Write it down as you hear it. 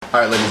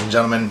Alright, ladies and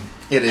gentlemen,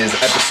 it is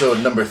episode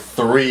number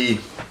 3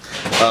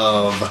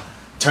 of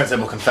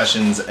Turntable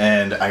Confessions,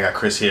 and I got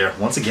Chris here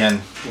once again.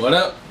 What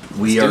up?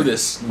 Let's do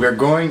this.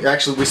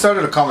 We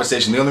started a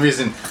conversation. The only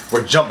reason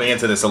we're jumping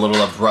into this a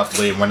little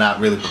abruptly and we're not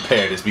really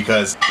prepared is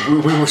because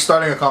we were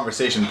starting a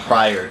conversation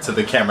prior to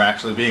the camera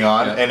actually being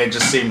on, and it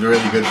just seemed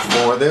really good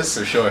for this.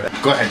 For sure.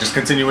 Go ahead, just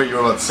continue what you were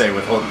about to say.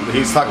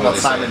 He's talking about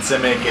Simon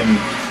Sinek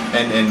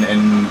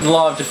and the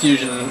law of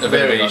diffusion of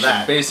innovation.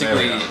 That.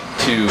 Basically,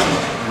 to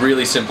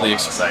really simply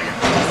explain.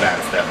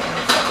 That's definitely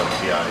fucking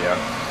with the audio.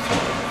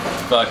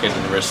 Fucking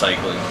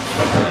recycling.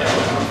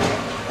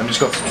 Yeah. I'm just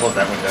going to close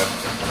that window.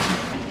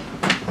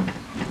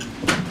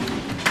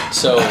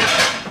 So,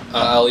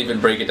 I'll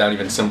even break it down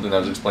even simpler than I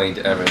was explaining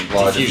to Evan.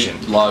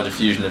 Law of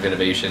diffusion of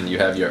innovation. You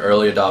have your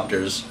early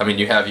adopters.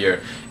 You have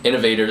your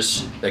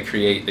innovators that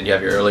create, then you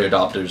have your early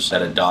adopters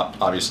that adopt,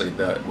 obviously,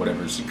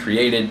 whatever's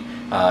created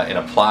and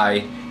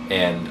apply,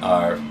 and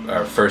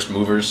are first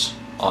movers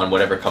on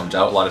whatever comes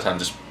out. A lot of times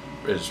this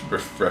is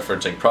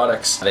referencing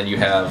products. Then you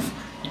have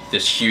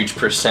this huge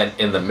percent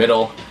in the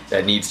middle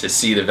that needs to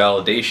see the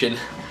validation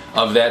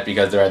of that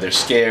because they're either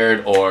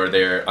scared or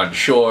they're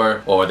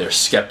unsure or they're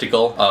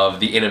skeptical of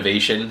the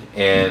innovation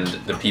and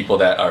the people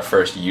that are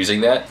first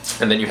using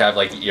that. And then you have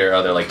like your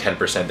other like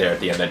 10% there at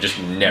the end that just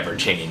never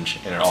change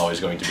and are always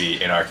going to be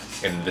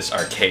in this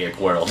archaic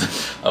world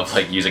of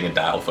like using a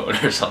dial phone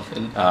or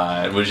something.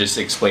 And we're just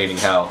explaining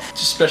how,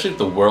 especially with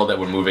the world that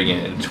we're moving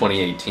in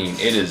 2018,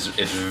 it's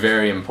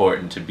very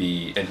important to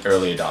be an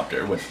early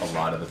adopter with a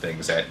lot of the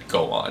things that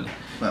go on.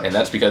 And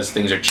that's because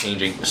things are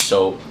changing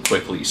so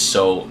quickly,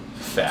 so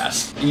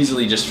fast.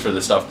 Easily, just for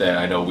the stuff that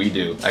I know we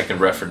do, I can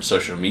reference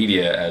social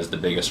media as the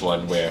biggest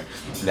one, where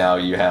now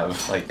you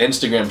have like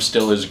Instagram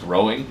still is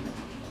growing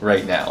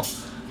right now,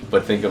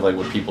 but think of like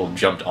when people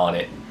jumped on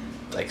it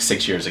like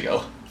 6 years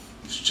ago.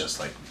 It's just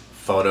like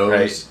photos.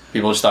 Right?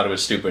 People just thought it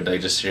was stupid,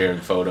 like just sharing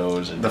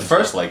photos and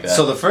stuff like that.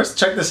 So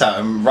check this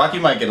out. Rocky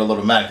might get a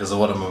little mad because of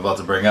what I'm about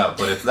to bring up,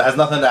 but it has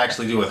nothing to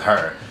actually do with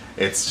her.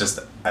 It's just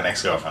an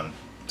ex-girlfriend.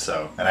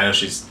 So, and I know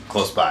she's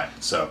close by,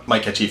 so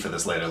might catch heat for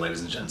this later,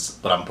 ladies and gents,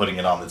 but I'm putting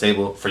it on the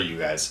table for you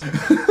guys.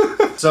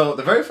 So,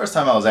 the very first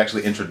time I was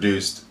actually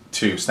introduced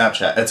to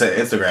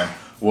Instagram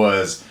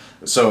was,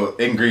 so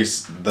in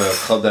Greece, the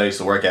club that I used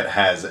to work at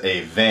has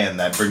a van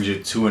that brings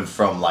you to and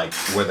from like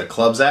where the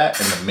club's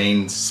at in the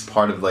main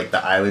part of like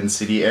the island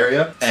city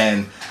area.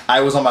 And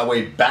I was on my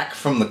way back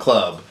from the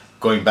club,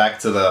 going back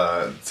to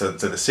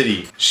the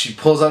city. She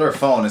pulls out her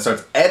phone and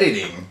starts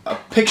editing a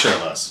picture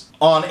of us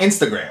on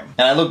Instagram.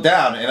 And I look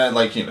down and I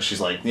like, she's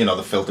like,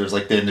 the filters,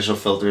 like the initial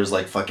filters,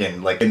 like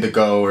fucking like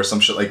Indigo or some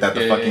shit like that.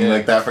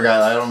 Like that. I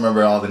forgot. I don't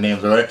remember all the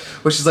names, right?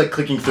 But she's like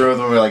clicking through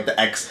them, or like the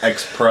X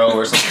Pro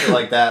or something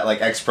like that. Like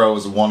X Pro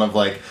was one of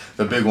like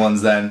the big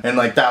ones then. And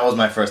like that was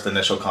my first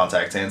initial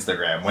contact to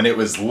Instagram, when it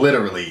was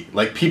literally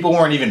like people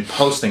weren't even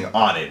posting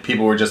on it.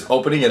 People were just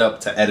opening it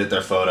up to edit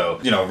their photo,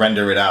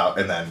 render it out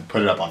and then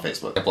put it up on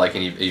Facebook. Like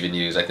and even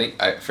use, I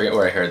forget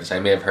where I heard this. I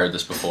may have heard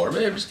this before.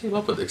 Maybe I just came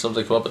up with it.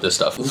 Someone's come up with this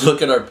stuff.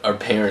 Look at our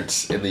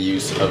parents in the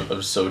use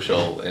of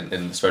social and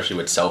especially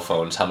with cell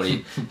phones. How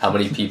many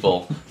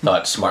people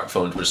thought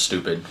smartphones were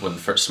stupid when the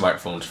first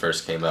smartphones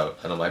first came out?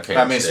 I know my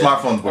parents did.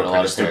 Smartphones were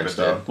pretty stupid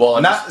though.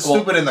 Well,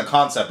 stupid in the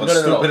concept, but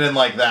stupid in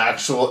like the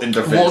actual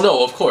interface. Well,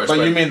 no, of course.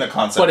 But you mean the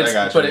concept.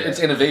 But it's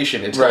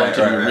innovation. It's going to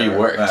be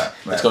reworked. Right.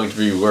 It's going to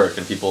be reworked,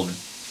 and people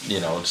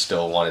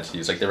still wanted to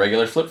use like the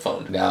regular flip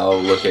phone. Now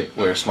look at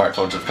where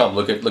smartphones have come.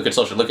 Look at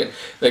social.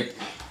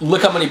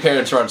 Look how many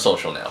parents are on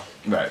social now.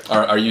 Right.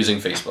 Are using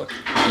Facebook.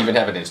 Even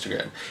have an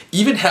Instagram.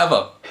 Even have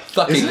a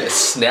fucking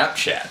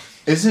Snapchat.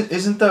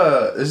 Isn't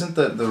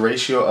the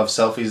ratio of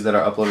selfies that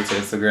are uploaded to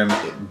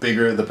Instagram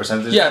bigger? The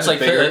percentage? Yeah, it's like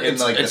bigger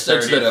it's the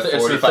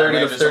 30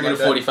 to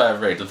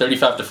 45 range. The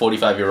 35 to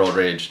 45 year old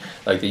range.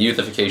 Like the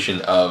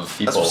youthification of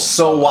people. That's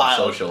so wild.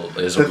 Social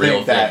is a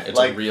real thing. It's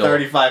like a real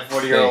 35,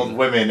 40-year-old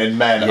women and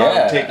men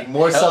are taking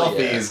more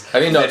selfies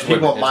than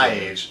people my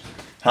age.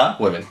 Huh?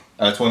 Women.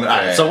 It's women.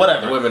 Alright, so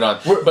whatever. The women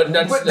on,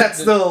 that's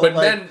still. But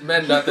like,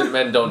 men, not that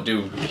men don't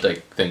do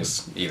like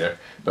things either.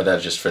 But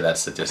that's just for that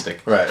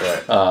statistic. Right.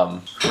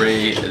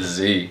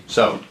 Crazy.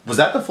 So was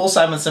that the full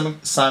Simon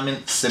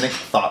Sinek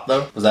thought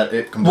though? Was that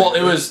it?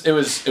 Completely? Well, it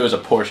was a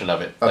portion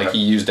of it. Okay. Like he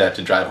used that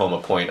to drive home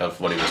a point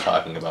of what he was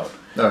talking about.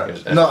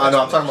 Right. No, I'm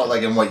talking about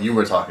like in what you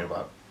were talking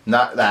about,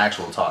 not the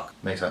actual talk.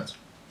 Makes sense.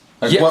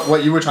 Like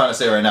what you were trying to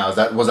say right now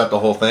was that the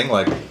whole thing?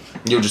 Like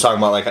you were just talking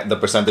about like the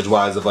percentage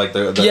wise of like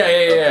the like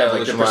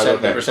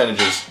the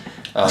percentages.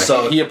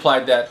 So he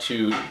applied that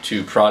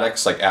to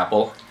products like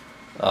Apple,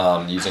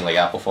 using like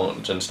Apple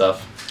phones and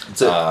stuff.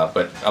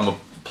 But I'm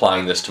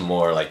applying this to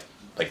more like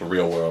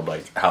real world,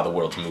 like how the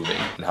world's moving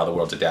and how the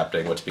world's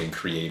adapting, what's being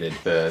created,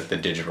 the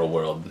digital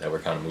world that we're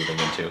kind of moving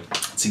into.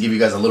 To give you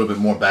guys a little bit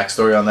more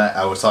backstory on that,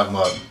 I was talking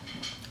about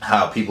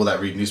how people that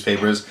read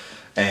newspapers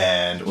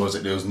and what was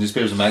it? It was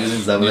newspapers and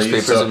magazines. That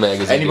newspapers and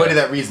magazines. Anybody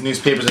that reads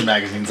newspapers and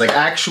magazines, like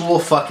actual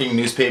fucking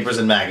newspapers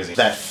and magazines,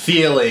 that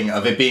feeling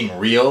of it being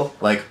real,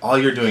 like all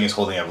you're doing is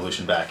holding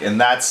evolution back, and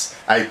that's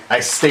I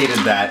stated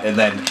that, and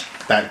then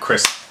that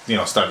Chris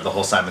started the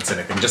whole Simon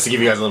Sinek thing, just to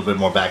give you guys a little bit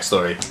more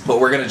backstory. But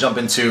we're gonna jump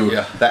into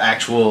the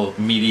actual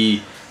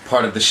meaty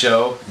part of the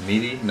show.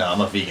 Meaty? No,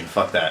 I'm a vegan.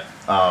 Fuck that.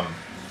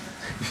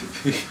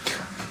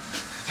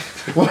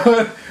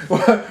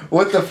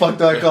 What the fuck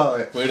do I call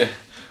it? We're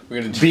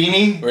gonna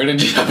beanie. We're gonna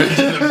jump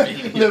into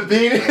the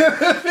beanie.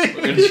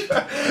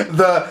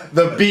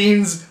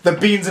 the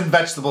beans and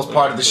vegetables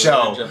part of the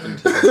show.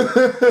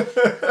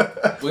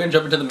 We're gonna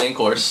jump into the main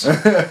course.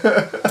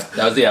 That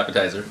was the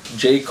appetizer.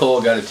 J.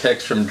 Cole got a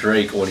text from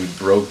Drake when he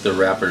broke the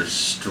rapper's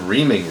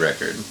streaming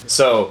record.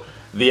 So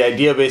the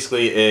idea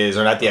basically is,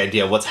 or not the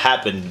idea, what's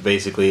happened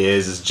basically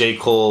is J.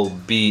 Cole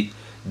beat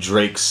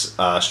Drake's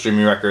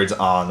streaming records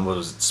on, what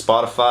was it,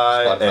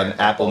 Spotify and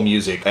Apple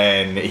Music,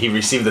 and he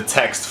received a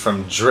text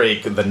from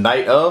Drake the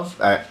night of,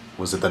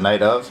 was it the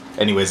night of?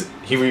 Anyways,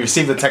 he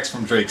received a text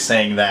from Drake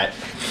saying that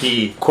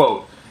he,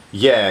 quote,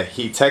 yeah,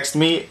 he texted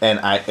me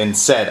and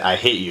said I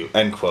hate you,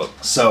 end quote.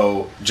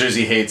 So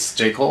Jersey hates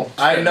J. Cole.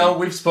 I know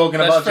we've spoken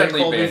about J.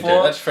 Cole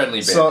before. That's friendly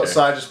banter.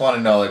 So I just want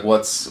to know, like,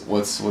 what's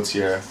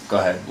your, go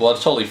ahead. Well,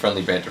 it's totally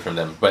friendly banter from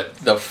them. But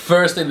the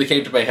first thing that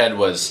came to my head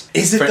was,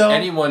 is it for though?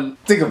 Anyone,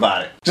 think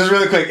about it. Just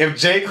really quick, if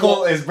J.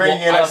 Cole is bringing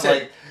it up,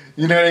 like,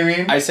 you know what I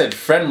mean? I said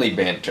friendly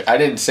banter. I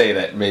didn't say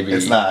that maybe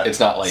it's not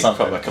like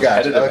something from a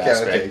competitive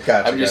aspect. Okay,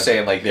 gotcha, I'm just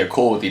saying, like, they're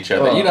cool with each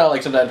other. Oh. You know,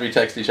 like, sometimes we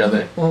text each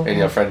other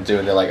and friends do,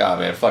 and they're like, oh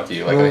man, fuck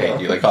you, like, I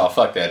hate you, like, oh,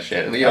 fuck that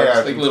shit. And,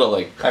 it's like little,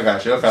 like, I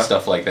got you. Okay.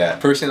 Stuff like that.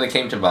 First thing that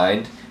came to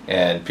mind,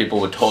 and people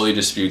would totally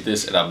dispute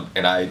this,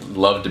 and I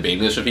love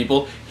debating this with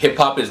people, hip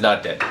hop is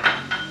not dead.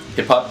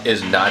 Hip hop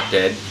is not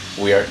dead.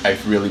 I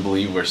really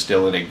believe we're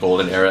still in a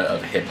golden era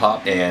of hip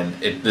hop, and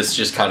this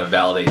just kind of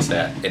validates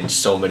that in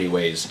so many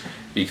ways.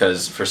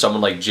 Because for someone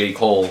like J.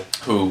 Cole,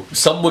 who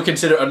some would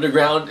consider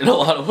underground in a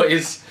lot of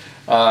ways,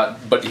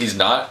 but he's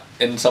not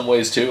in some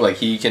ways too. Like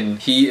he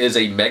is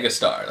a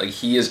megastar. Like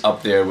he is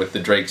up there with the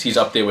Drakes. He's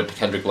up there with the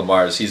Kendrick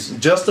Lamars. He's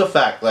just a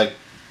fact. Like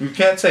you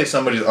can't say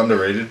somebody's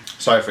underrated.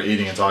 Sorry for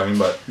eating and talking,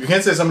 but you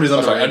can't say somebody's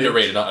underrated. Sorry,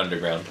 underrated, not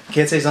underground. You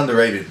can't say he's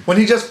underrated when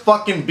he just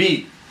fucking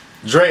beat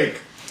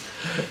Drake.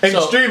 And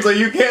streams, like,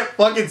 you can't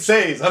fucking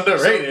say he's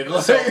underrated.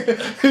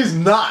 He's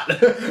not.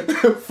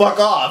 Fuck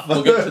off.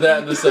 We'll get to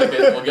that in a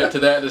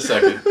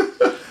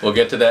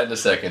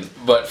second.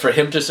 But for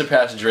him to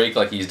surpass Drake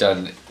like he's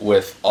done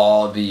with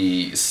all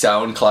the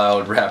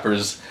SoundCloud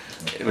rappers,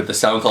 with the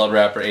SoundCloud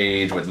rapper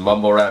age, with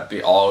mumble rap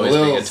always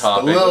being a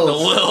topic, with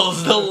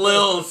the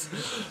lils,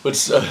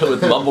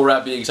 with mumble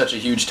rap being such a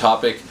huge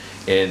topic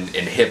in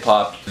hip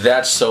hop,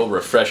 that's so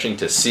refreshing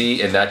to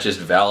see, and that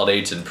just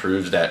validates and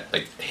proves that,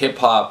 like, hip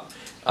hop.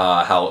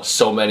 How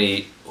so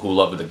many who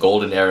love the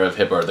golden era of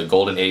hip hop, or the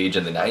golden age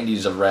in the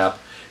 90s of rap,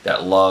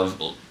 that love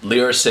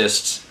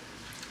lyricists,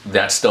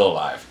 that's still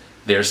alive.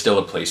 There's still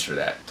a place for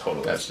that.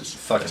 Totally. That's just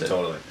fucking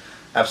totally.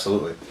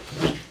 Absolutely.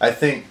 I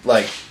think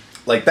like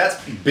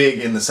that's big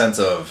in the sense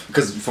of,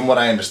 because from what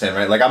I understand,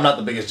 right? Like I'm not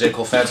the biggest J.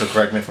 Cole fan, so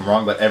correct me if I'm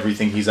wrong, but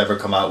everything he's ever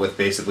come out with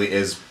basically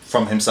is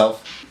from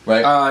himself,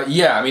 right?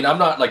 Yeah, I mean, I'm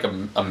not like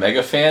a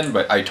mega fan,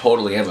 but I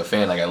totally am a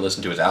fan. Like I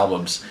listen to his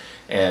albums.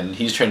 And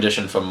he's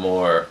transitioned from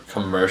more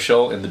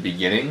commercial in the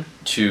beginning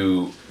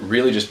to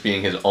really just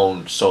being his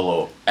own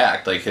solo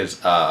act. Like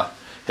his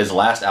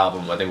last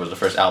album, I think, was the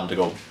first album to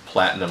go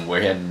platinum,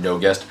 where he had no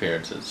guest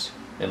appearances.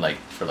 And I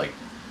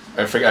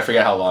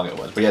forget how long it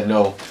was, but he had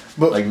no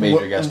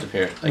major guest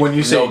appearance. Like, when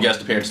you say no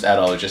guest appearances at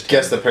all, it was just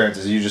guest him.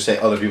 Appearances, you just say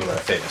other people that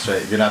are famous,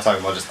 right? You're not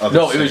talking about just other.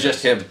 No, singers. It was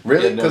just him.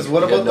 Really? Because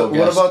what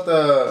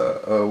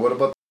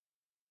about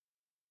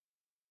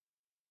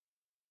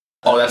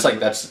Oh, that's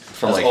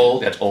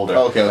old. That's older.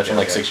 Oh, okay, that's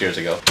from 6 years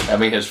ago. I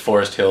mean, his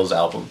Forest Hills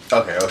album.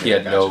 Okay. He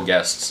had no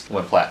guests,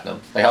 went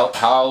platinum. Like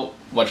how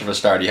much of a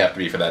star do you have to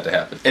be for that to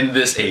happen in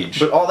this age?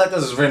 But all that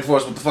does is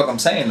reinforce what the fuck I'm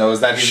saying, though, is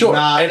that he's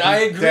not. And I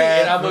agree,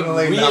 and I'm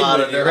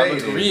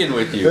agreeing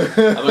with you.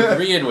 I'm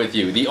agreeing with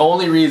you. The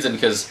only reason,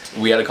 because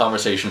we had a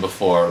conversation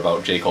before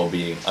about J. Cole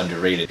being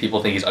underrated.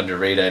 People think he's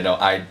underrated. I know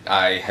I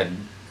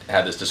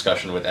had this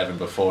discussion with Evan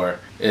before.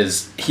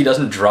 Is he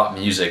doesn't drop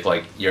music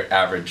like your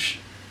average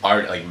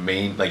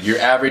your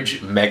average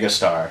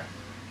megastar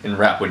in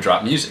rap would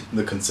drop music.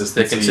 The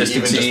consistency,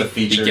 even just the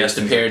features, the guest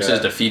appearances,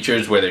 like the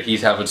features, whether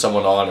he's having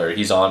someone on or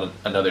he's on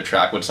another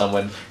track with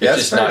someone. It's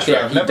just not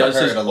there. He does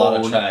heard a lot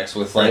of tracks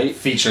with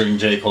featuring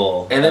J.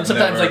 Cole. And then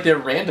sometimes they're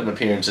random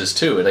appearances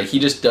too. Like he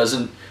just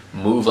doesn't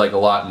move like a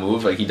lot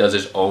move. Like he does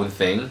his own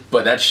thing.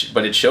 But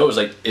but it shows,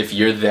 like, if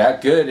you're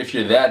that good, if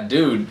you're that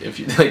dude, if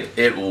you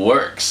it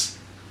works.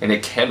 And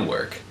it can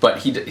work, but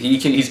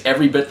he's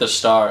every bit the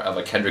star of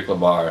a Kendrick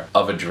Lamar,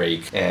 of a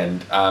Drake,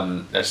 and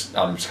I'm just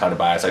kind of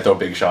biased. I throw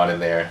Big Sean in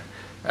there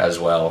as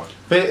well.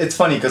 But it's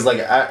funny because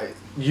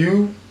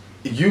you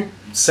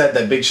said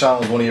that Big Sean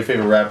was one of your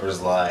favorite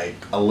rappers like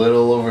a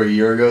little over a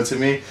year ago to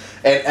me,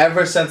 and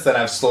ever since then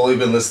I've slowly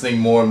been listening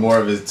more and more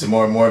of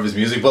his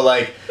music. But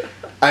like,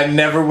 I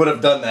never would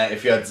have done that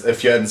if you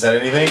hadn't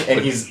said anything, and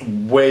he's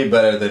way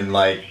better than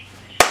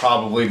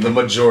probably the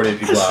majority of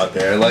people out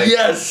there. Like,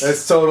 yes,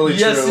 it's totally true.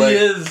 Yes, he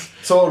is.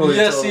 Totally.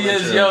 Yes, totally he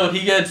is. true. Yo,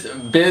 he gets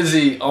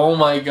busy. Oh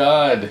my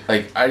god.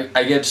 Like,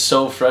 I get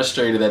so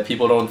frustrated that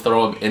people don't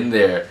throw him in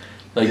there.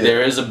 Like,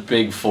 there is a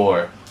big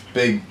four.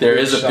 There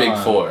is a big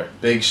four.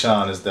 Big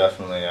Sean is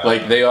definitely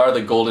like they are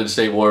the Golden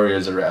State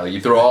Warriors around. Like,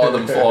 you throw all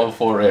of them all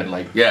four in.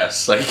 Like,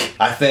 yes. Like,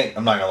 I think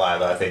I'm not gonna lie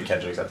though. I think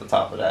Kendrick's at the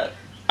top of that.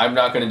 I'm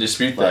not gonna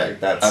dispute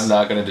that. Like, I'm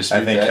not gonna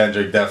dispute that. I think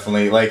Kendrick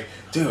definitely, like,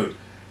 dude,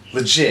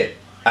 legit.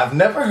 I've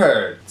never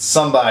heard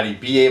somebody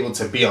be able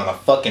to be on a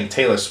fucking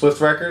Taylor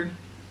Swift record,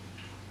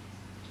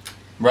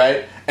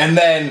 right? And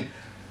then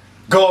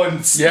go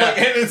and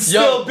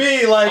still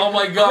be like oh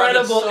my God,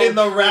 credible so in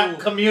the true. rap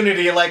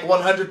community, like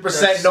 100%.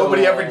 That's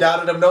Nobody so- ever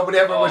doubted him. Nobody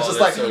ever was just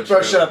like, that's so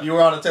bro, true. shut up. You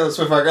were on a Taylor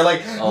Swift record.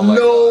 Like Oh my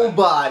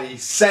nobody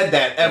said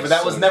that ever.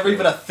 That's That was so never true.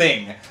 even a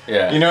thing.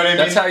 Yeah. You know what I mean?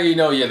 That's how you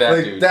know you're that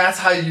like dude. that's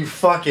how you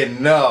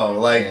fucking know,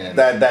 like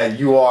Man. that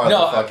you are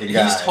No, the fucking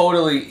guy.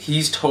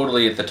 he's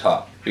totally at the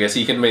top because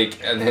he can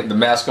make and the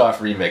Mask Off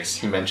remix.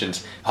 He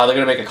mentions how they're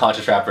gonna make a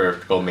conscious rapper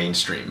go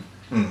mainstream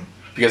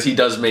because he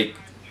does make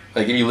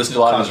like if you listen to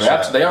a lot of his Conscious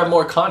raps, rap, they are yeah.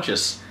 more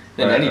conscious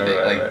than Right, anything.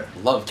 right, like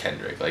right. love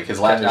Kendrick. Like his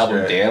last Kendrick's album,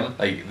 great. Damn.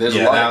 Like there's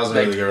Yeah, a lot. that was a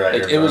like, really good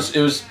record, Like, it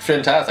bro. was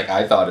fantastic.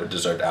 I thought it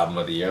deserved album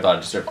of the year. I thought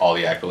it deserved all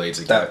the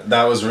accolades. It got.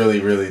 That was really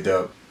really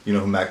dope. You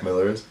know who Mac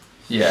Miller is?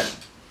 Yeah,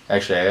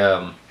 actually,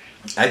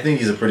 I think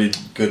he's a pretty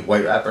good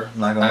white rapper. I'm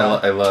not gonna lie.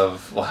 I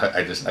love. Well,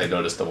 I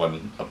noticed the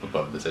one up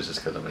above this is just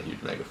because I'm a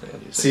huge mega fan.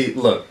 See,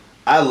 look,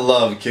 I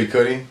love Kid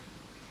Cudi.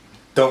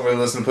 Don't really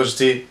listen to Pusha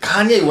T.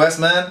 Kanye West,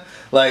 man,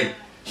 like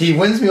he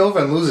wins me over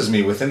and loses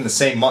me within the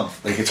same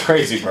month. Like it's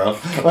crazy, bro.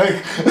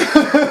 Like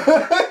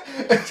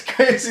it's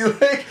crazy.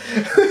 Like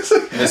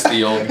Miss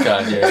the old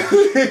Kanye.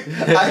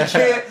 I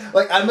can't.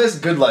 Like I miss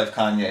Good Life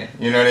Kanye.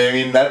 You know what I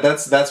mean?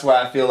 That's where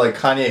I feel like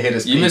Kanye hit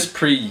his peak. You miss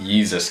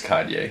pre-Yeezus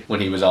Kanye when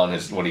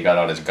he got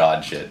on his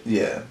God shit.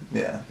 Yeah.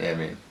 Yeah, I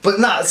mean, But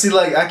nah, see,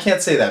 like I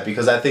can't say that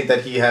because I think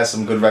that he has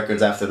some good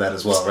records after that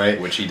as well, right?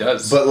 which he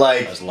does. But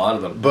like, there's a lot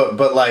of them.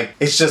 but like,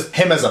 it's just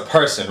him as a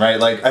person, right?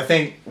 Like I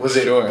think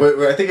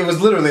Sure. I think it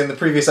was literally in the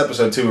previous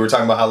episode too. We were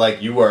talking about how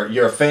like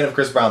you're a fan of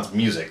Chris Brown's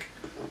music.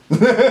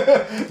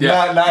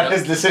 not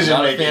his decision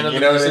Not a making. fan of you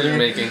the know what I decision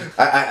mean? making.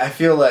 I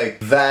feel like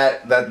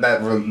that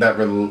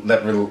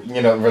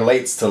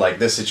relates to like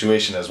this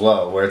situation as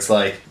well, where it's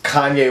like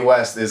Kanye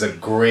West is a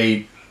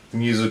great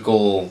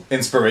musical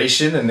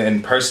inspiration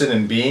and person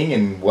and being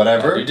and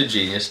whatever. Dude's a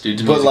genius.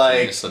 Dude's a But music like,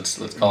 genius.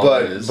 Let's call it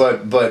what it is.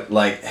 but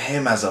like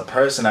him as a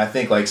person, I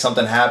think like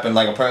something happened.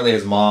 Like apparently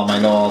his mom, I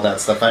know all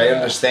that stuff. I Yeah.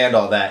 understand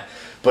all that.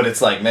 But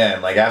it's like,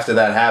 man, like after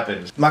that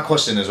happened, my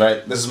question is,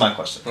 right? This is my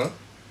question. Huh?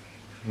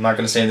 I'm not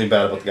gonna say anything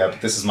bad about the guy, but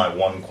this is my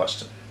one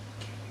question.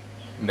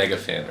 Mega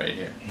fan right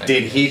here.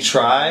 Did he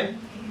try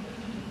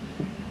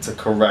to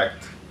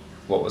correct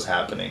what was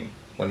happening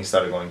when he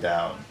started going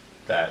down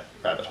that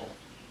rabbit hole?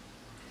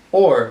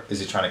 Or is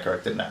he trying to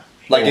correct it now?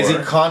 Like, is he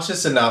Or-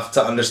 conscious enough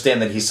to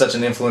understand that he's such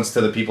an influence to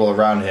the people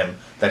around him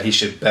that he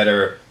should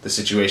better the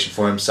situation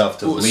for himself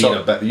to lead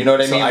a better... You know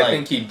what I So mean? I Like,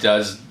 think he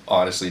does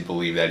honestly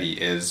believe that he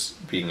is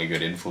being a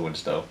good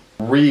influence, though.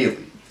 really?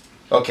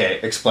 Okay,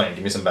 explain.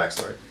 Give me some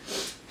backstory.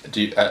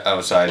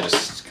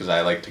 Just because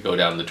I like to go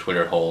down the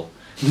Twitter hole,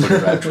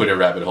 Twitter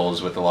rabbit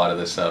holes with a lot of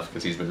this stuff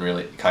because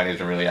Kanye's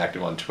been really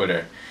active on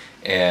Twitter,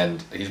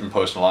 and he's been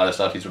posting a lot of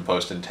stuff. He's been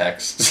posting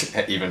texts,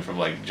 even from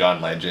like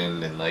John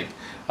Legend and like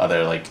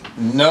other like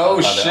No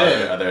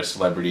shit. other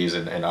celebrities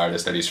and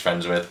artists that he's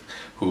friends with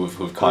who've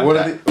What do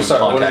contacted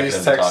these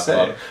him to texts talk say?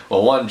 about.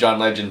 Well, one, John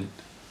Legend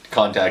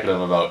contacted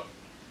him about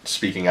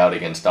speaking out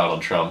against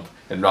Donald Trump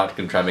and not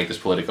going to try and make this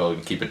political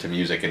and keep it to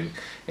music, and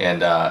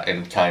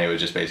Kanye was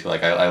just basically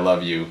like, I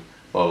love you,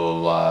 blah blah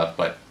blah,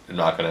 but I'm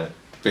not going to,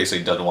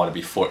 basically doesn't want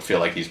to feel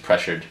like he's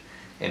pressured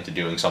into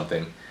doing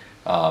something.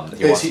 He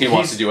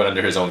wants to do it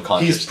under his own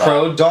conscious He's style.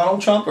 pro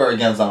Donald Trump or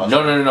against Donald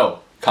Trump? No.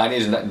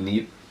 Kanye's not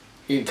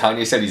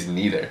Kanye said he's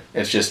neither.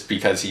 It's just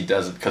because he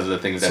does it because of the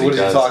things that So he what is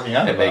he does. talking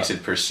out it about? makes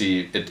it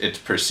perceived. It's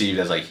perceived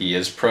as like he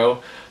is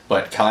pro,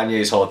 but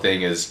Kanye's whole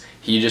thing is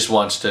he just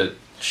wants to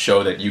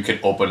show that you can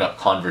open up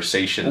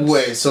conversations.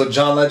 Wait, so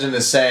John Legend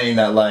is saying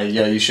that like,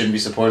 yeah, you shouldn't be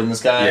supporting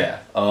this guy? Yeah.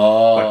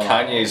 Oh. But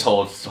Kanye's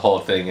whole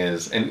thing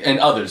is, and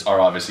others are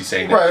obviously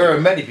saying that.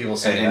 Right, many people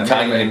say And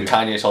that.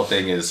 Kanye's whole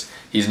thing is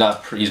he's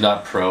not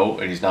pro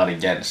and he's not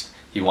against.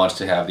 He wants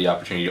to have the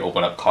opportunity to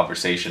open up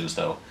conversations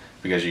though,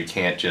 because you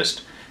can't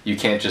just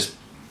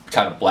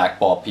kind of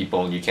blackball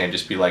people, and you can't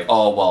just be like,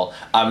 oh well,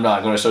 I'm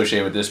not going to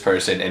associate with this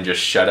person and just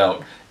shut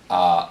out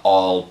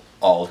all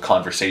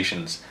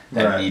conversations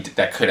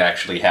that could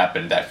actually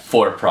happen that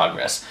for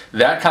progress.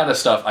 That kind of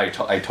stuff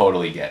I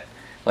totally get.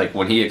 Like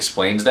when he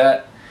explains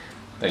that,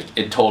 like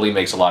it totally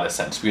makes a lot of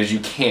sense because you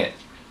can't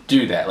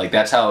do that. Like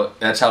that's how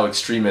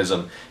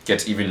extremism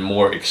gets even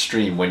more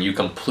extreme when you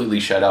completely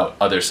shut out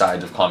other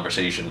sides of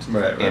conversations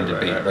and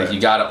debate. Like you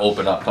got to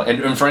open up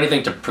and for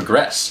anything to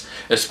progress,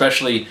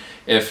 especially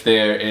if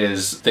there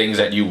is things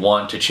that you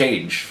want to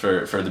change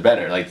for the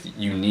better. Like,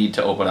 you need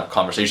to open up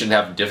conversation,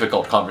 have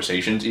difficult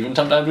conversations, even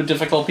sometimes with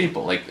difficult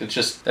people. Like, that's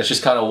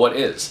just kind of what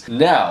is.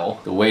 Now,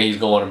 the way he's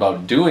going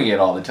about doing it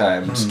all the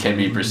time can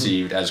be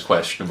perceived as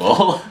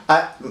questionable.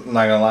 I'm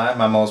not gonna lie,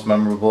 my most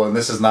memorable, and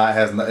this is not,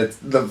 it's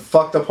the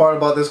fucked up part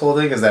about this whole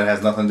thing is that it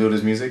has nothing to do with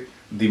his music.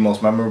 The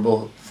most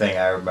memorable thing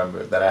I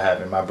remember that I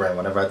have in my brain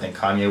whenever I think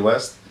Kanye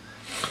West,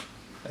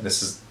 and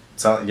this is,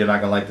 you're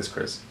not gonna like this,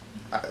 Chris.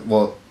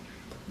 Well,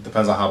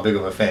 depends on how big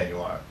of a fan you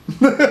are.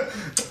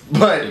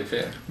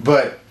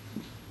 but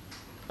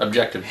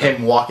objective.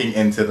 Him walking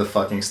into the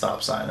fucking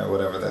stop sign or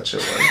whatever that shit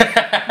was.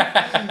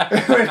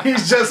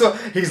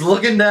 When he's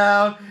looking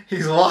down,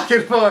 he's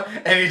walking forward,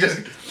 and he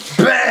just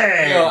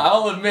bang. Yo,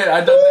 I'll admit I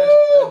done that.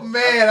 Oh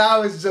man, I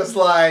was just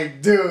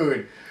like,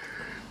 dude,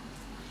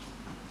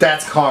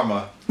 that's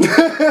karma.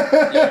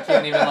 Yeah, I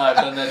can't even lie. I've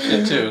done that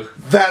shit too.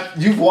 That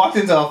you've walked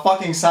into a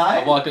fucking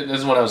sign? I walked in. This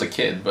is when I was a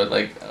kid, but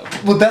like.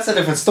 Well, that's a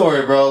different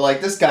story, bro.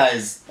 Like, this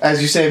guy's,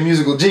 as you say, a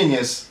musical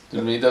genius.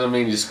 Doesn't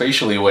mean he's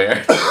spatially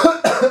aware.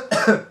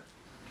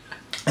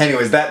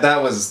 Anyways,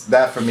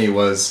 that for me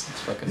was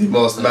the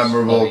most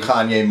memorable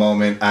Kanye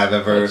moment I've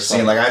ever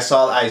seen. Like, I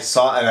saw it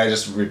and I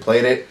just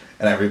replayed it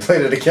and I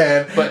replayed it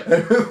again.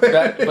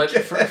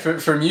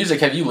 But for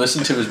music, have you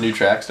listened to his new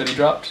tracks that he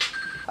dropped?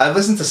 I've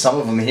listened to some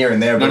of them here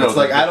and there, but it's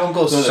like I don't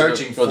go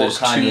searching for there's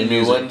Kanye two new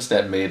music. ones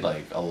that made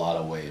like a lot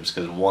of waves.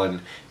 Because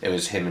one, it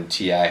was him and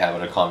T.I.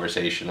 having a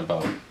conversation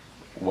about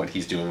what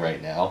he's doing right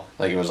now.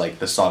 Like, it was like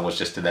the song was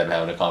just to them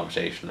having a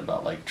conversation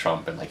about like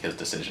Trump and like his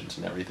decisions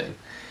and everything.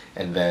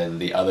 And then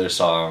the other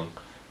song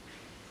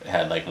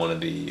had like one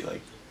of the,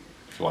 like,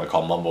 if you want to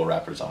call mumble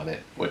rappers on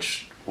it,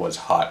 which was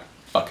hot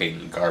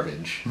fucking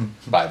garbage,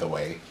 by the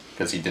way.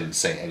 Because he didn't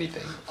say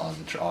anything on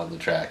the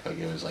track. Like,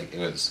 it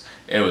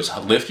was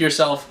Lift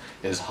Yourself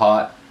is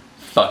hot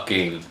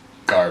fucking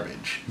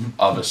garbage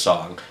of a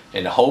song.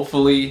 And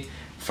hopefully,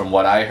 from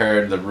what I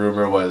heard, the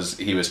rumor was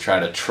he was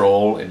trying to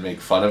troll and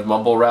make fun of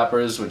mumble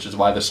rappers, which is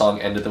why the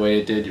song ended the way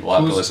it did. You'll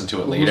have to listen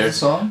to it later. Who's the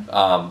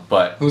song?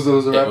 But who's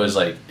those rappers?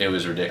 It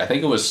was ridiculous. I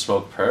think it was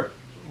Smoke Perp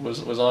was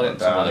on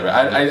it.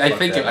 I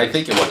think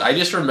it was. I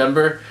just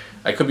remember,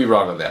 I could be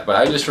wrong on that, but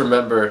I just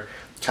remember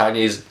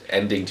Kanye's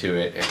ending to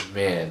it, and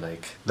man,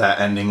 like, that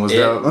ending was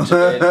dope.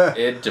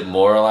 it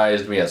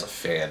demoralized me as a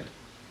fan.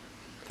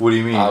 What do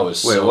you mean? I was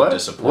so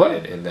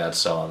disappointed in that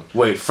song.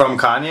 Wait, from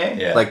Kanye?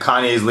 Yeah. Like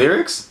Kanye's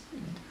lyrics?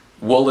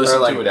 We'll listen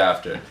to it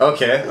after.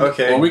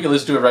 Okay. Or we can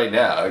listen to it right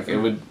now. Like, it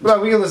would.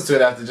 Well, we can listen to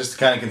it after just to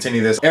kind of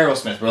continue this.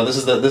 Aerosmith, bro. This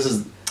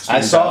is.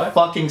 I saw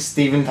fucking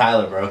Steven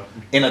Tyler, bro,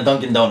 in a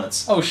Dunkin'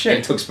 Donuts. Oh shit.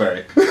 In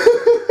Tewksbury.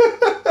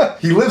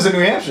 He lives in New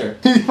Hampshire.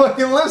 He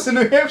fucking lives in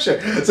New Hampshire.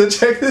 So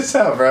check this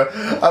out, bro.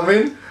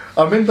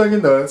 I'm in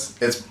Dunkin'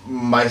 Donuts. It's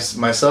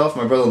myself,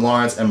 my brother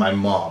Lawrence, and my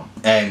mom,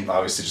 and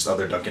obviously just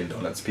other Dunkin'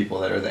 Donuts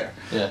people that are there.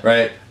 Yeah.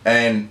 Right.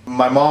 And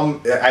my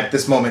mom at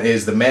this moment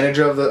is the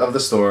manager of the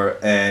store,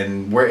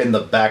 and we're in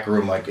the back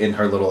room, like in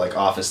her little like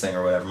office thing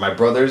or whatever. My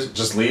brother's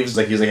just leaves,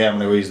 like he's like, hey, I'm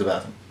gonna go use the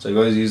bathroom. So he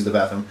goes to use the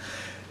bathroom.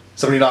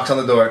 Somebody knocks on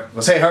the door,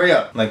 goes, hey, hurry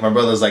up. Like, my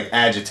brother's, like,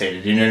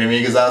 agitated, you know what I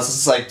mean? Because I was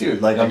just like,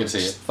 dude, like, I'm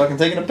just fucking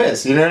taking a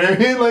piss, you know what I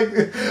mean?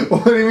 Like,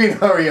 what do you mean,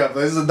 hurry up?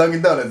 This is a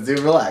Dunkin' Donuts, dude,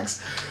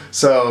 relax.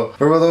 So,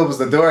 my brother opens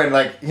the door, and,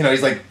 like, you know,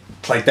 he's like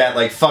that,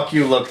 like, fuck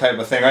you look type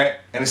of thing, right?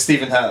 And it's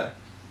Steven Tyler.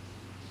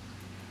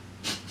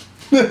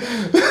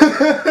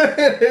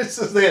 It's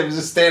just him,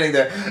 just standing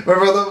there. My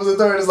brother opens the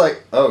door, and is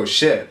like, oh,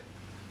 shit.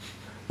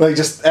 Like,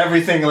 just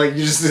everything, like,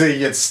 you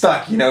get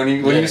stuck, you know?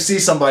 When you see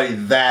somebody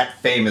that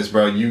famous,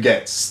 bro, you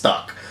get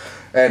stuck.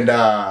 And,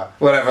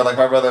 whatever, like,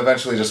 my brother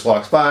eventually just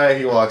walks by,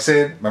 he walks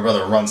in, my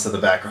brother runs to the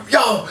back room,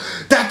 yo,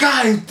 that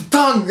guy, the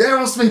tongue,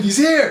 Aerosmith, he's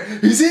here!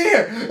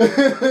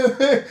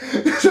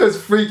 So it's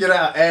freaking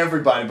out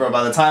everybody, bro.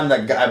 By the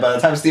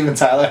time Steven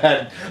Tyler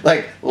had,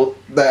 like,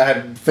 that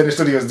had finished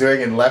what he was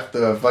doing and left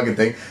the fucking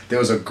thing, there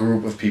was a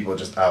group of people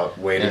just out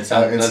waiting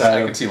inside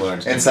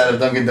of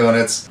Dunkin'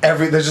 Donuts.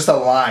 There's just a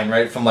line,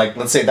 right, from, like,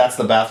 let's say that's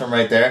the bathroom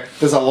right there.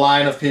 There's a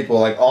line of people,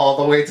 like, all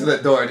the way to the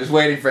door, just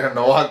waiting for him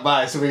to walk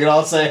by so we can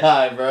all say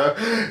hi, bro.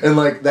 And,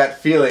 like, that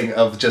feeling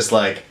of just,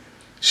 like,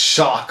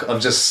 shock,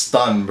 of just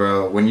stun,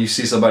 bro, when you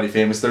see somebody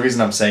famous. The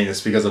reason I'm saying this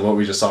is because of what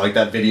we just saw, like,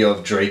 that video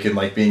of Drake and,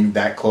 like, being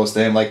that close to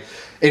him, like,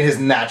 in his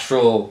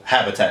natural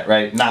habitat,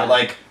 right? Not,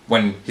 like,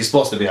 when he's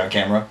supposed to be on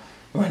camera,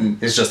 when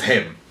it's just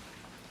him.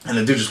 And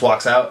the dude just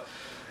walks out,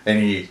 and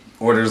he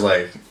orders,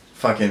 like,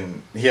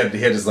 fucking, he had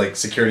his, like,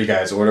 security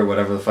guys order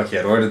whatever the fuck he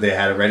had ordered. They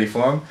had it ready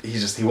for him.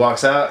 He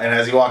walks out, and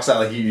as he walks out,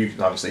 like,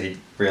 obviously he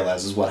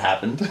realizes what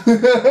happened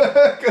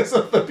because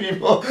of the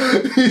people.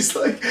 He's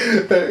like,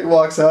 he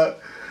walks out,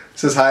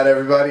 says hi to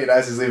everybody, and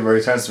as he's leaving,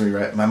 he turns to me,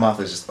 right, my mouth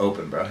is just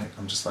open, bro.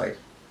 I'm just like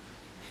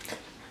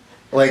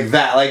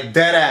that, like,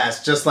 dead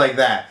ass, just like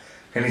that.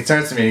 And he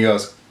turns to me and he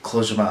goes,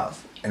 close your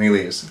mouth, and he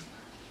leaves.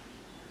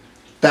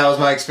 That was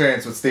my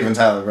experience with Steven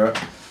Tyler, bro.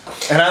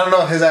 And I don't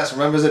know if his ass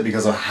remembers it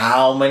because of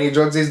how many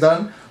drugs he's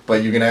done,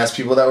 but you can ask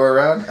people that were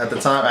around at the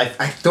time.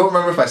 I don't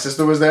remember if my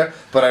sister was there,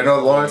 but I know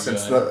Lawrence and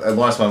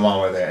my mom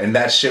were there. And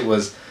that shit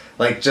was,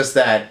 like just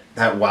that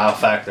wow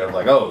factor of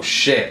like, oh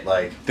shit,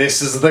 like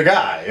this is the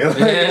guy. Like,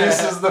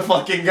 this is the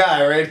fucking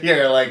guy right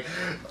here. Like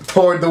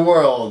toured the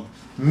world.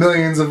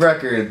 Millions of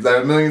records,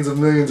 millions of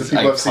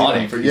people have seen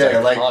him for these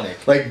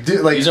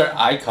are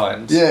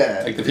icons.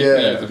 Yeah, like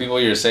the people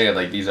you're saying,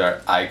 like these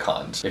are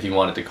icons. If you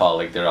wanted to call,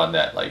 like they're on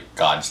that like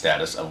god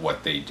status of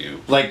what they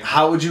do. Like,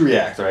 how would you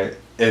react, right,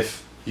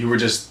 if you were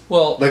just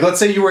like let's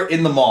say you were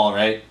in the mall,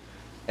 right,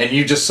 and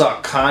you just saw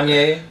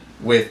Kanye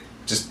with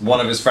just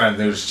one of his friends,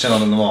 they were just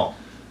chilling in the mall.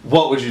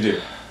 What would you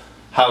do?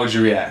 How would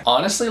you react?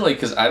 Honestly, like,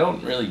 because I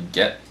don't really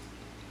get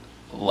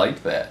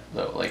like that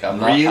though. Like I'm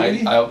not.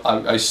 Really?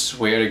 I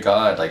swear to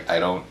God, like I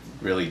don't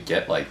really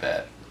get like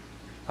that.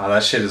 Oh,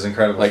 that shit is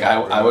incredible. Like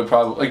I would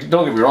probably like.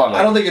 Don't get me wrong. Like,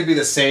 I don't think it'd be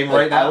the same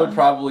right now. I would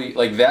probably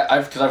like that.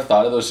 Because I've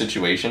thought of those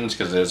situations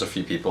because there's a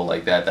few people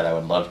like that I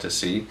would love to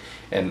see,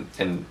 and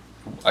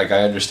like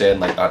I understand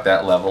like at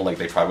that level like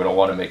they probably don't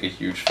want to make a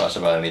huge fuss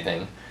about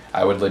anything.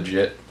 I would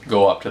legit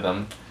go up to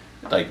them,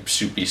 like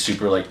be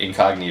super like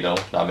incognito,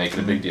 not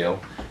making a big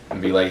deal,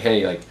 and be like,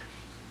 hey,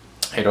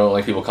 I don't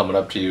like people coming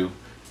up to you.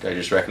 I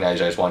just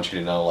recognize. I just want you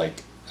to know, like,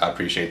 I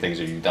appreciate things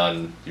that you've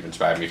done. You've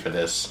inspired me for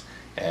this,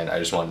 and I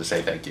just wanted to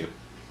say thank you.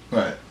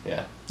 Right.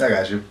 Yeah. I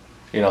got you.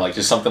 You know, like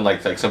just something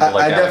like simple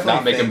like that. Like,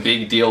 not make a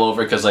big deal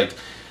over because I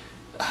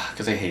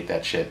hate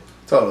that shit.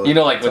 Totally. You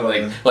know, like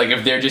when like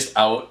if they're just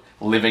out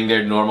living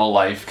their normal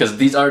life because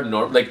these are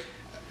like,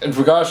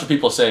 regardless of what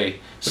people say,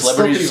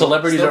 celebrities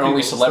are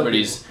only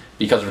celebrities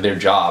because of their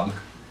job.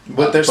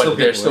 But they're still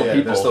people.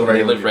 They're still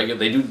they live regular.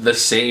 They do the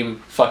same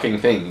fucking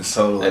things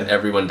that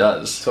everyone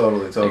does.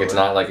 Totally. Like it's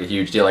not like a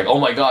huge deal. Like, oh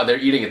my god, they're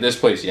eating at this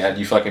place. Yeah,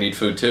 you fucking eat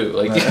food too.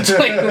 Like, it's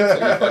like, are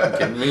you fucking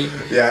kidding me?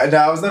 Yeah, no,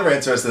 I was never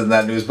interested in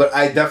that news, but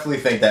I definitely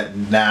think that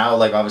now,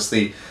 like,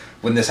 obviously,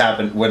 when this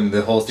happened, when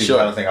the whole Steve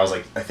Adler thing, I was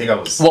like, I think I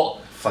was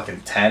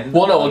fucking 10.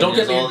 Well, no, don't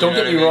get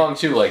me wrong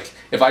too. Like,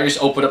 if I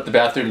just open up the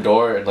bathroom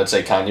door and let's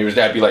say Kanye was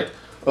there, I'd be like.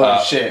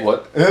 Oh shit!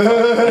 What?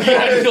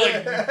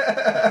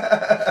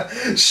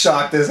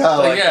 Shocked as hell.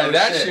 Like, yeah,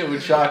 that shit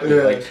would shock me.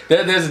 Yeah. Like,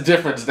 there's a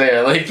difference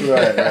there. Like,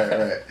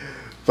 right.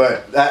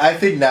 But I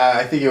think now,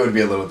 it would be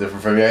a little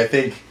different for me.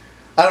 I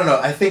don't know.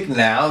 I think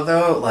now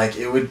though, like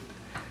it would.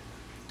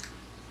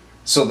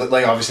 So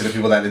like obviously the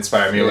people that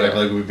inspire me or whatever,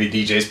 like would be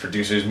DJs,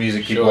 producers,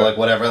 music people, like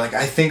whatever. Like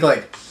I think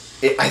I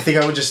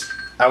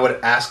would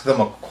ask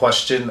them a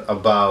question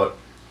about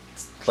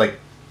like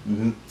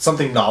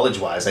something knowledge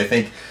wise. I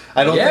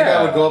don't think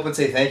I would go up and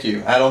say thank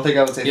you. I don't think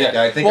I would say thank you.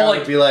 I think I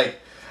would be like,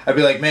 I'd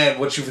be like, man,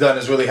 what you've done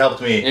has really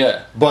helped me.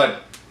 Yeah.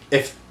 But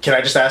can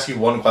I just ask you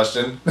one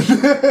question? Sure.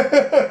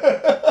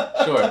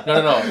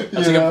 No.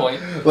 That's a good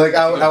point. Like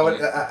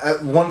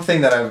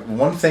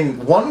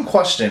one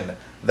question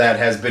that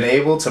has been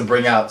able to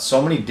bring out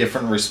so many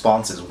different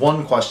responses.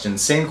 One question,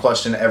 same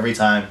question every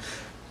time,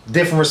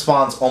 different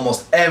response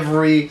almost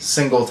every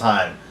single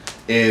time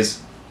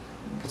is,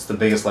 what's the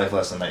biggest life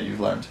lesson that you've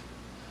learned?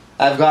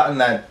 I've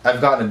gotten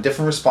a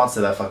different response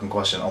to that fucking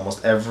question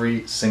almost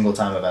every single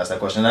time I've asked that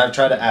question. And I've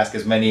tried to ask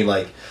as many,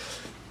 like,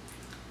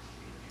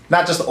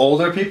 not just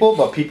older people,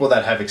 but people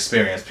that have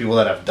experience, people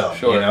that have done,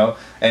 you know?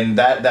 And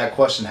that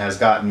question has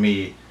gotten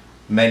me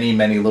many,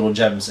 many little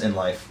gems in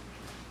life.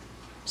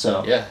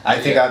 So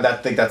I think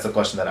that's the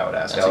question that I would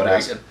ask.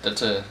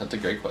 That's a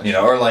great question. You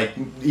know, or like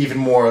even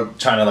more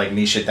trying to like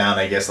niche it down,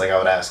 I guess, like I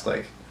would ask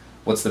like,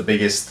 what's the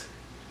biggest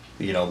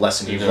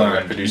lesson you've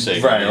learned,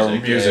 producing, right, or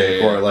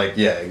music, or like,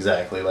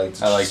 exactly, like to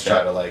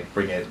try to like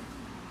bring it.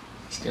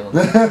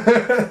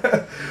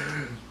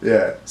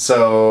 Yeah.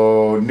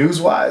 So news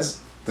wise,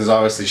 there's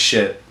obviously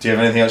shit. Do you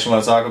have anything else you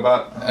want to talk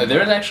about?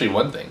 There is actually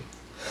one thing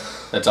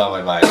that's on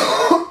my mind.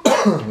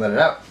 Let it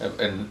out.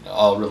 And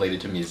all related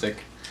to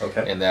music.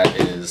 Okay. And that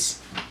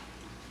is,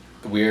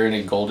 we're in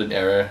a golden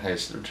era,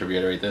 to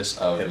reiterate this,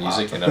 of hip-hop.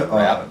 Music and of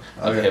rap,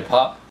 of hip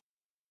hop.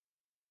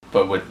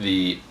 But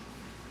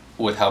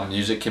with how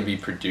music can be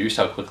produced,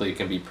 how quickly it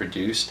can be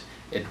produced,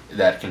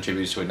 that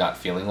contributes to it not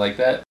feeling like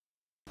that.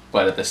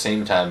 But at the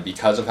same time,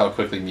 because of how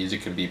quickly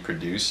music can be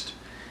produced,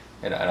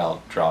 and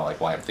I'll draw like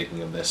why I'm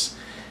thinking of this.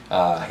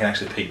 I can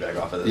actually piggyback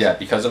off of this. Yeah,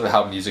 because of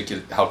how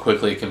how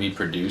quickly it can be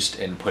produced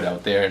and put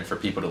out there, and for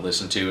people to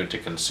listen to and to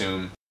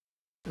consume,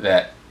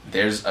 that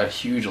there's a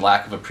huge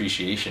lack of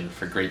appreciation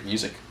for great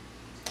music,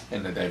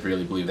 and I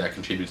really believe that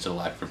contributes to the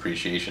lack of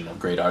appreciation of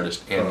great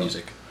artists and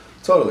music.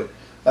 Totally.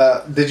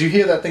 Did you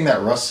hear that thing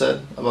that Russ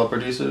said about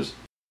producers?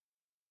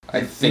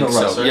 I think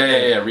so. Russ, right?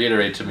 Yeah.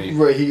 Reiterate to me.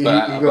 Right, he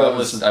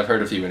goes, I've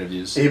heard a few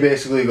interviews. He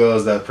basically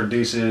goes that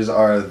producers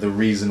are the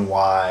reason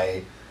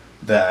why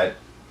that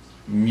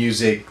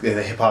music,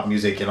 the hip hop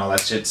music and all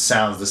that shit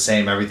sounds the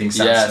same. Everything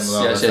sounds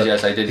similar.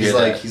 Yes, I did hear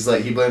that. He's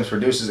like, he blames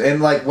producers.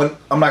 And like, when,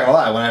 I'm not gonna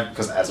lie,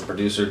 because as a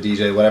producer,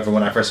 DJ, whatever,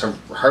 when I first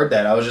heard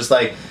that, I was just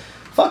like,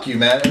 fuck you,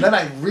 man. And then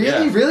I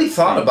really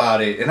thought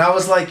about it. And I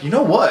was like, you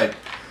know what?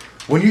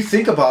 When you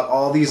think about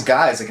all these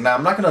guys, like, now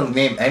I'm not gonna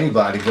name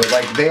anybody, but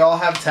like they all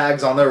have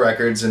tags on their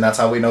records, and that's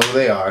how we know who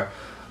they are.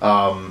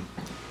 But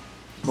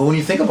when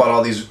you think about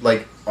all these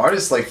like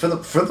artists, like for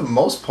the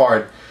most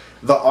part,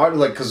 the art,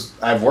 like, because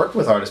I've worked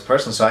with artists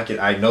personally, so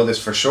I know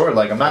this for sure.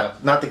 Like, I'm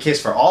not the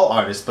case for all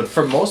artists, but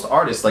for most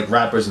artists, like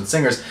rappers and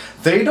singers,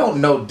 they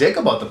don't know dick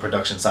about the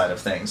production side of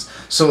things.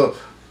 So,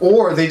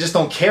 or they just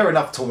don't care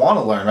enough to want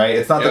to learn, right?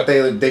 It's not that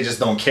they just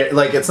don't care.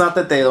 Like, it's not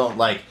that they don't,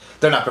 like,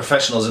 they're not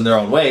professionals in their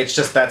own way. It's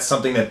just that's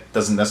something that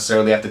doesn't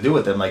necessarily have to do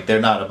with them. Like,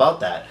 they're not about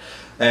that.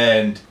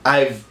 And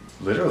I've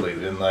literally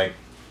been like,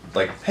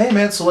 hey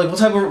man, so like, what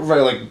type of,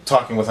 like,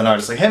 talking with an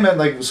artist, like, hey man,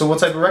 like, so what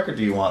type of record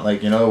do you want?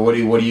 Like, you know, what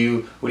are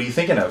you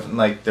thinking of? And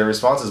like, their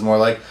response is more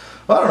like,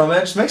 well, I don't know,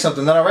 man, just make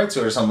something, then I'll write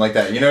to it or something like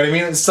that. You know what I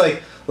mean? It's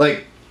like,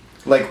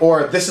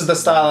 or this is the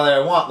style that I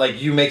want.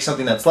 Like, you make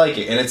something that's like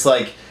it, and it's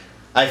like,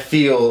 I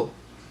feel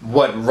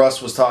what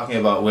Russ was talking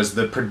about was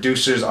the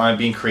producers aren't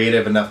being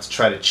creative enough to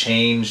try to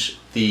change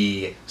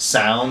the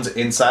sounds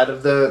inside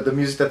of the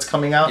music that's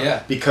coming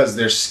out because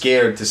they're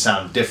scared to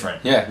sound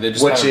different. Yeah, they're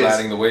just kind of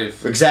riding the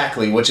wave.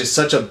 Exactly, which is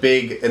such a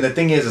big... And the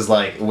thing is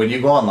like, when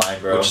you go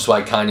online, bro... Which is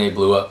why Kanye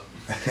blew up.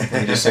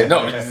 You just say,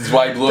 no, this is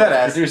why he blew up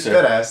as a producer.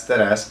 Dead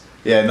ass.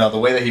 Yeah, no, the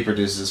way that he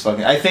produces is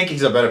fucking... I think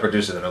he's a better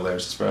producer than a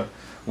lyricist, bro.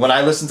 When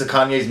I listen to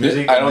Kanye's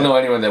music... I don't know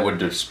anyone that would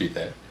dispute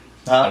that.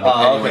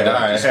 Okay,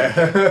 alright.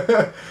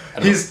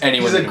 He's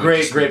a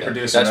great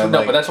producer.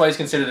 But that's why he's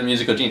considered a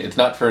musical genius. It's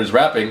not for his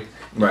rapping,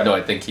 right. No,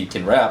 I think he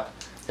can rap.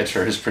 It's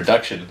for his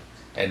production.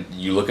 And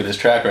you look at his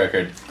track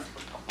record,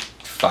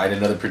 find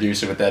another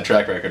producer with that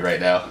track record right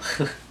now.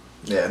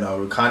 Yeah,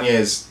 no, Kanye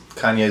is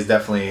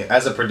definitely,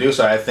 as a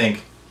producer, I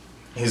think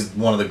he's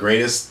one of the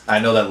greatest. I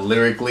know that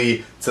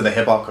lyrically, to the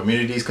hip-hop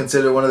community, he's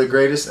considered one of the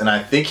greatest, and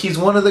I think he's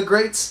one of the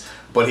greats,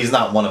 but he's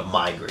not one of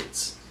my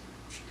greats.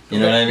 You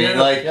know what I mean?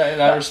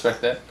 Yeah, I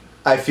respect that.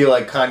 I feel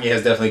like Kanye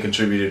has definitely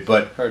contributed,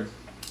 but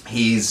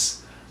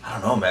he's, I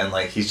don't know, man,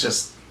 like, he's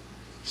just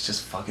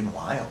fucking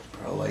wild,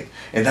 bro. Like,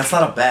 and that's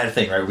not a bad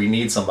thing, right? We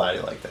need somebody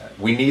like that.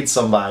 We need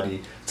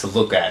somebody to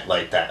look at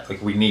like that.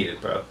 Like, we need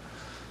it, bro.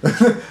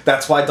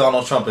 That's why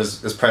Donald Trump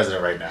is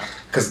president right now,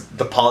 because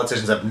the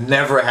politicians have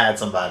never had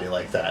somebody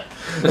like that.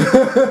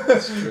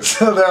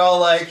 So they're all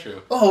like,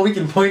 oh, we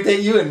can point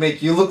at you and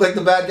make you look like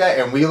the bad guy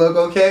and we look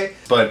okay.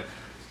 But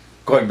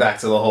going back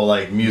to the whole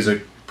like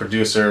music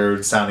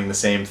producer sounding the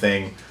same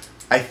thing,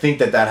 I think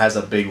that has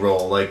a big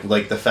role.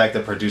 Like the fact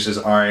that producers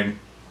aren't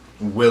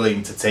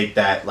willing to take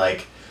that,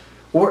 like,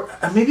 or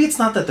maybe it's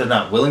not that they're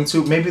not willing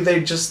to, maybe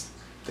they just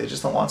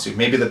don't want to.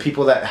 Maybe the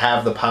people that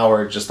have the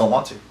power just don't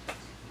want to.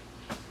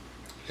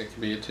 It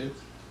could be it too.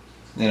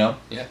 You know?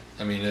 Yeah.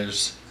 I mean,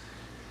 there's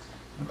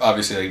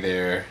obviously like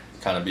they're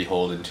kind of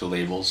beholden to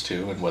labels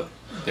too and what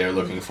they're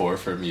looking for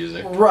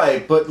music.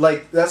 Right, but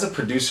like as a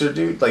producer,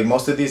 dude, like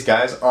most of these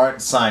guys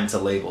aren't signed to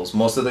labels.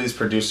 Most of these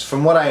producers,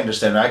 from what I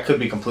understand, I could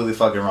be completely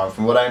fucking wrong.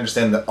 From what I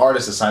understand, the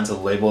artist is signed to the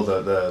label.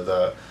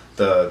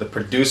 The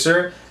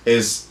producer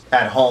is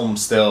at home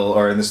still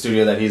or in the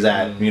studio that he's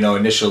at, you know,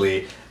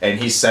 initially, and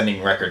he's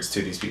sending records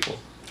to these people.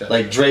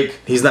 Like Drake,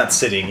 he's not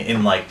sitting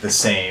in like the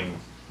same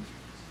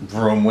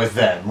room with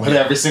them, with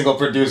every single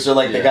producer.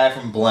 Like the guy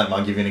from Blem,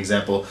 I'll give you an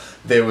example.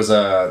 There's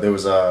a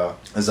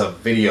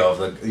video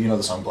of the, you know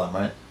the song Blem,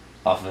 right?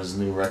 Off of his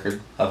new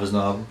record, off his new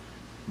album,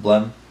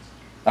 Blem.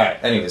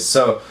 Alright, anyways,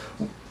 so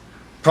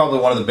probably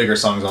one of the bigger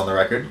songs on the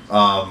record.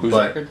 Whose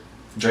record?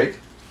 Drake.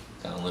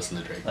 I don't listen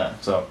to Drake.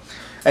 So,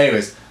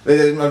 anyways,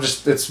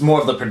 it's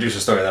more of the producer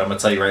story that I'm gonna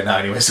tell you right now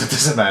anyway, so it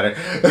doesn't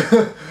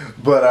matter.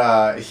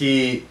 But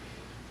he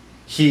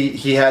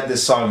had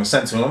this song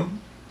sent to him.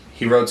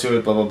 He wrote to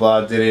it, blah blah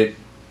blah, did it,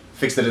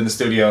 fixed it in the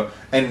studio,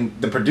 and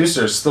the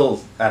producer is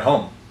still at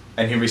home,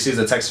 and he receives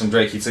a text from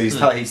Drake.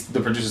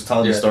 The producer's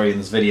telling the story in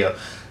this video,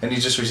 and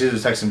he just receives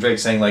a text from Drake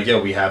saying like, "Yo,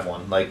 we have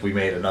one. Like, we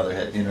made another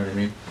hit." You know what I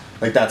mean?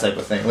 Like that type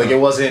of thing. Like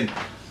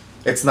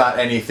it's not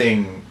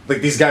anything.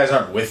 Like these guys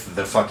aren't with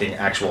the fucking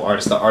actual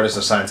artist. The artists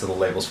are signed to the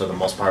labels for the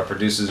most part.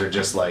 Producers are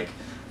just like,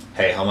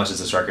 "Hey, how much is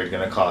this record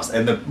gonna cost?"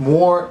 And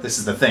this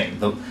is the thing.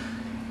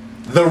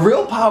 The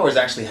real power is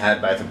actually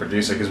had by the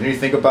producer, because when you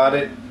think about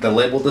it, the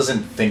label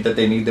doesn't think that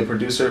they need the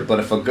producer, but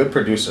if a good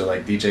producer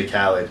like DJ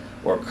Khaled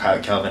or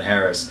Calvin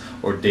Harris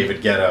or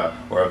David Guetta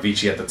or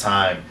Avicii at the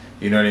time,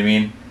 you know what I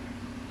mean?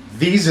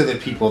 These are the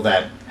people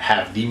that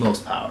have the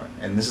most power,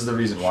 and this is the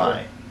reason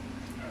why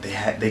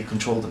they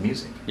control the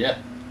music. Yeah,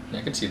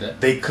 I can see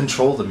that. They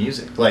control the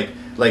music. Like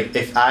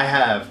if I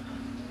have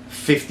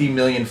 50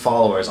 million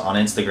followers on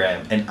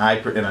Instagram and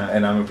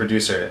I'm a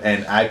producer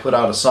and I put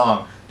out a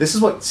song, this is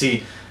what,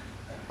 see,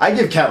 I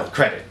give Khaled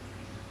credit,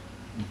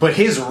 but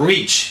his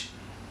reach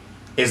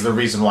is the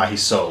reason why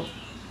he's so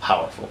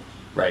powerful,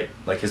 right?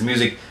 Like his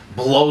music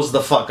blows the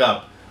fuck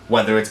up,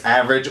 whether it's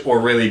average or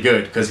really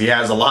good, because he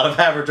has a lot of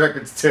average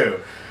records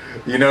too.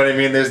 You know what I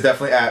mean? There's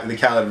definitely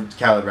the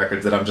Khaled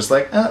records that I'm just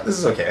like, this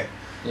is okay.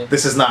 Yeah.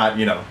 This is not,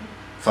 you know,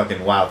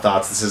 fucking Wild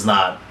Thoughts. This is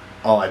not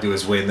All I Do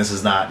Is Win. This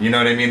is not, you know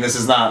what I mean? This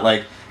is not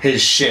like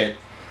his shit.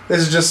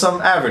 This is just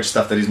some average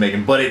stuff that he's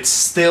making, but it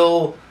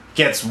still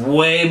gets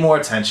way more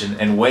attention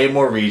and way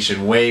more reach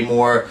and way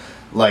more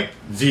like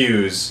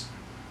views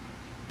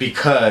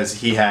because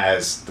he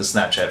has the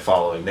Snapchat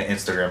following, the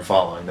Instagram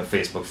following, the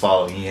Facebook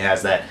following. He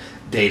has that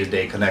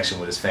day-to-day connection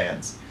with his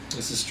fans.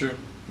 This is true.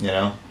 You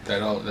know?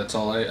 That's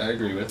all I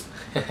agree with.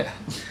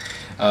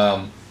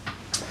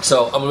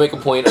 So I'm gonna make a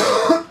point of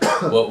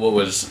what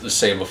was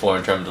saying before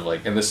in terms of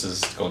like, and this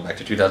is going back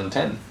to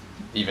 2010,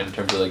 even in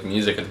terms of like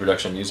music and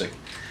production of music.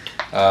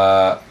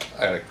 I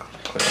gotta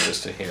click on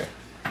this to here.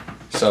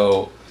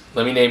 So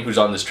let me name who's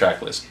on this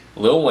track list: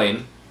 Lil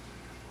Wayne,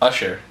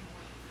 Usher,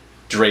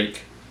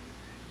 Drake,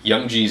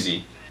 Young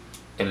Jeezy,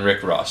 and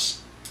Rick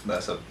Ross.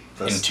 That's in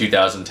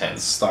 2010.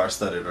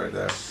 Star-studded right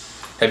there.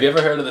 Have you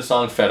ever heard of the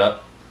song "Fed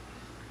Up"?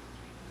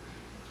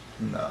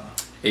 No.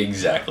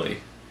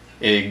 Exactly.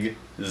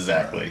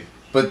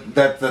 But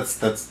that's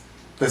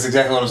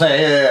exactly what I'm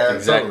saying. Yeah,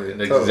 exactly.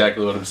 That's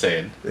exactly what I'm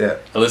saying. Yeah.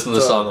 I listen to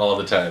the song all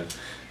the time.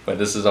 But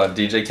this is on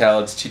DJ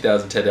Khaled's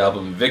 2010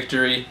 album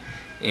Victory,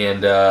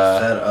 and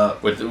Fed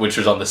Up, which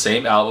was on the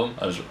same album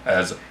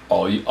as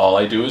All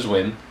I Do Is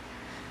Win.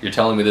 You're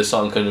telling me this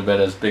song couldn't have been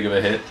as big of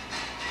a hit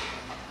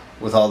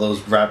with all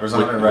those rappers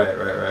on it?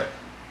 Right.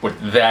 With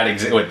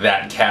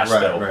that cast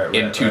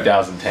in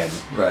 2010.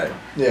 Right.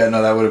 Yeah.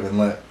 No, that would have been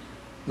lit.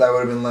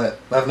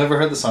 I've never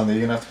heard the song.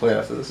 You're gonna have to play it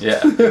after this.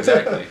 Yeah,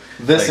 exactly.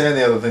 This and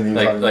the other thing you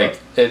were talking about.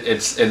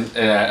 It's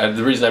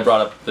the reason I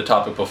brought up the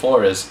topic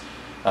before is,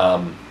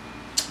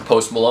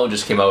 Post Malone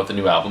just came out with a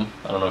new album.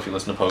 I don't know if you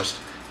listen to Post.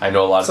 I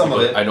know a lot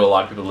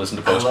of people listen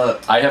to Post.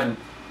 I haven't.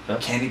 No?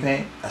 Candy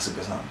Paint. That's a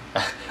good song.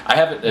 I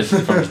haven't. It's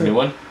from his new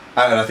one.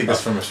 I think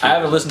that's from his. I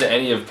haven't listened to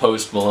any of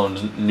Post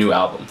Malone's new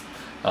album,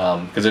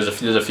 because there's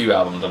a few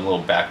albums I'm a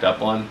little backed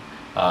up on,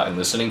 and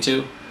listening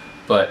to,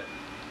 but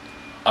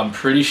I'm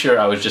pretty sure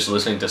I was just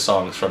listening to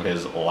songs from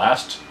his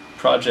last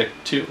project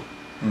too,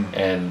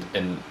 and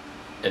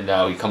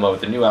now he come out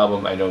with a new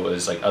album. I know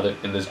there's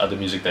there's other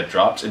music that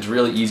drops. It's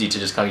really easy to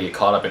just kind of get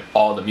caught up in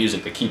all the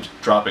music that keeps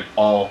dropping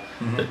all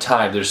the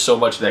time. There's so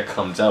much that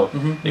comes out.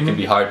 It can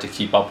be hard to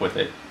keep up with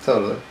it.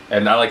 Totally.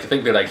 And I like to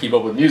think that I keep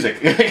up with music.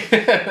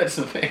 That's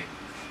the thing.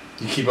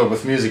 You keep up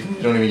with music and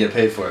you don't even get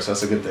paid for it, so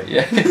that's a good thing.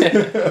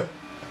 Yeah.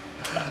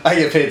 I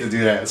get paid to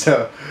do that,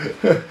 so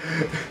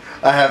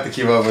I have to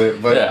keep up with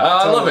it. But yeah,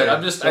 I love it.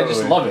 I just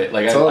love it.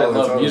 Like I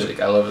love music.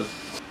 I love it.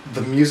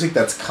 The music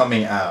that's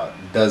coming out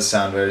does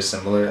sound very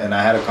similar, and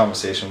I had a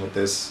conversation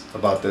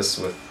about this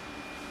with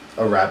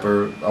a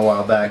rapper a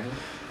while back,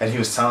 and he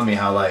was telling me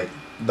how like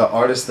the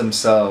artists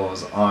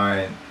themselves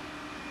aren't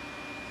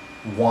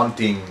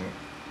wanting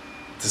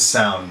to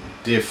sound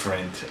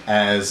different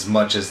as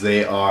much as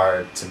they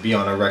are to be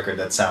on a record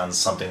that sounds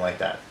something like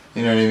that.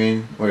 You know what I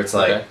mean? Where it's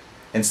like,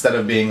 instead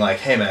of being like,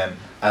 hey man,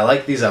 I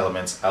like these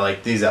elements,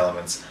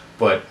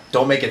 but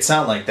don't make it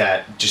sound like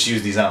that, just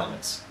use these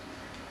elements.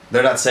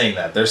 They're not saying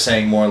that. They're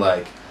saying more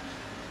like,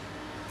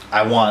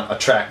 I want a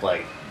track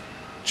like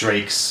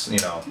Drake's,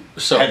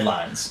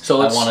 headlines.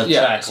 So I want a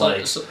track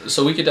like...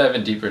 So we could dive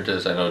in deeper into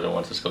this. I know I don't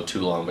want this to go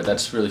too long, but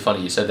that's really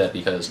funny you said that,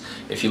 because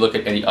if you look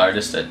at any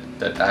artist that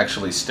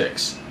actually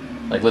sticks,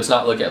 like let's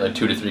not look at like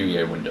 2 to 3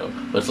 year window.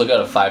 Let's look at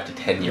a 5 to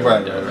 10 year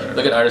window. Right.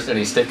 Look at artists that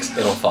he sticks,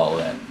 they don't follow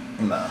that.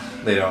 No,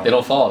 they don't. They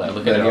don't follow that.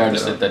 Look at any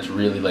artist that's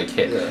really like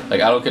hit. Yeah.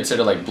 Like I don't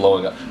consider like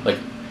blowing up. Like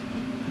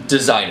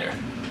Designer,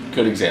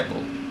 good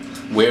example.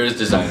 Where is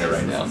Designer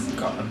right now?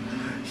 God.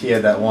 He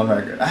had that one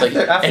record. Like,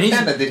 after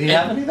Panda, did he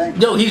have anything?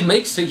 No, he's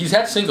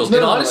had singles. No,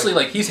 and honestly,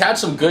 like he's had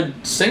some good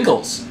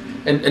singles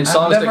and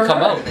songs that come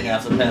out. Anything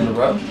after Panda,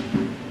 bro.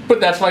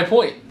 But that's my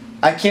point.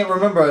 I can't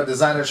remember a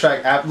Designer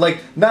track.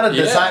 Not a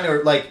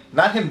Designer, like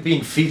not him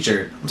being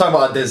featured. I'm talking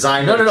about a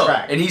Designer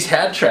track. And he's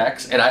had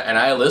tracks, and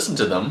I listened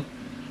to them.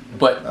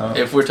 But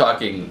if we're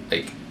talking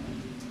like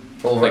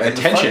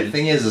attention, the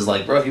thing is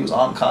like, bro, he was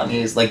on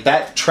Kanye's, like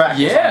that track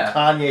was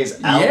on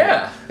Kanye's album.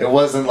 Yeah. It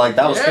wasn't like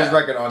that was his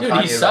record on Kanye's.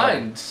 Dude, he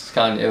signed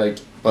Kanye, like.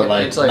 But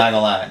like, not gonna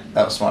lie,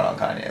 that was smart on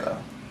Kanye though.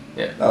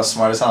 Yeah. That was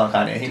smart as hell on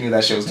Kanye. He knew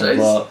that shit was gonna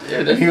blow up.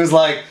 Yeah, he was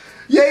like,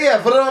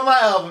 yeah, put it on my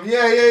album.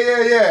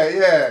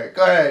 Yeah.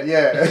 Go ahead,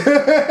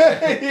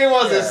 yeah. He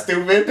wasn't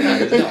stupid.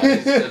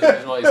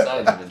 There's no he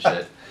signed him and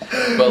shit.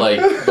 But like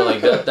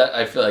that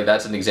I feel like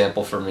that's an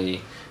example for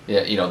me.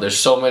 Yeah, there's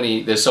so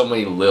many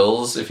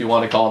Lils, if you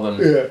want to call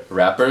them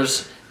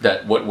rappers,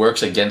 that what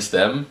works against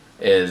them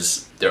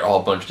is they're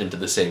all bunched into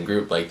the same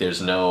group. Like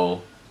there's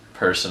no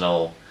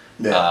personal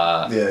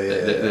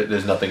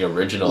there's nothing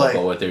original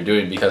about what they're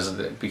doing because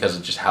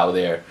of just how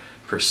they're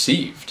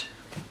perceived.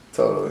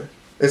 Totally.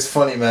 It's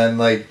funny, man,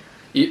 like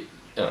I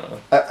don't know.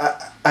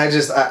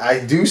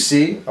 I do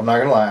see, I'm not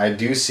gonna lie, I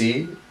do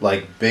see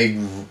like big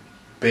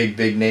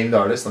named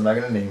artists, I'm not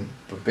gonna name,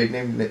 but big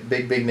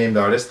named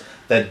artists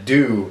that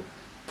do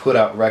put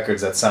out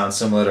records that sound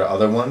similar to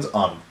other ones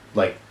on,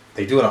 like,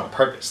 they do it on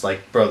purpose.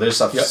 Like, bro, there's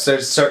stuff,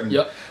 there's certain,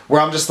 where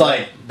I'm just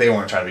like, they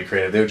weren't trying to be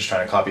creative, they were just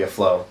trying to copy a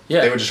flow.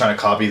 Yeah. They were just trying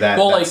to copy that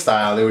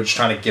style, they were just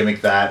trying to gimmick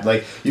that.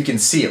 Like, you can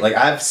see it. Like,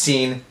 after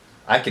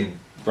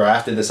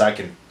this, I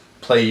can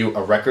play you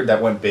a record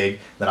that went big,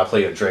 then I'll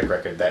play you a Drake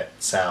record that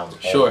sounds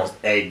almost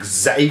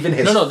exact. Even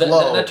his flow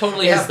that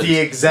totally is happens. the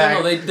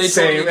exact they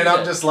same, totally and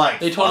I'm just like,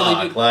 they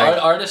totally do.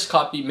 like, Artists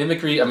copy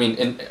mimicry. I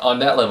mean, on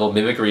that level,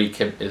 mimicry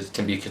can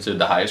be considered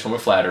the highest form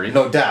of flattery.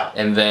 no doubt.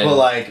 And then, but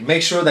like,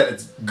 make sure that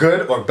it's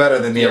good or better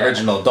than the Yeah.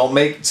 original. Don't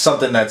make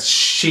something that's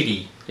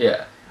shitty.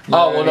 Yeah. You know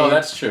Oh what well, I no, mean?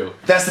 that's true.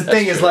 That's the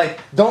thing is true. like,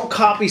 don't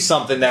copy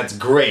something that's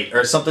great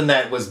or something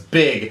that was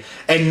big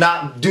and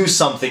not do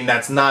something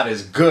that's not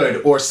as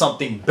good or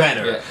something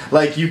better. Yeah.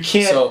 Like you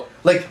can't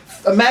like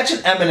imagine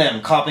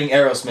Eminem copying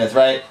Aerosmith,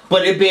 right?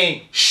 But it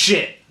being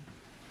shit.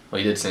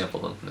 Well, he did sample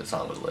them. And the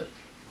song was lit.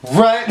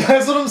 Right?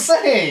 That's what I'm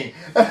saying.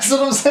 That's what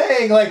I'm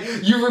saying. Like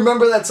you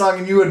remember that song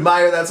and you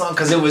admire that song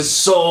because it was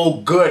so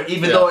good,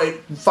 even though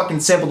it fucking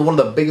sampled one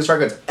of the biggest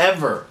records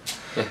ever.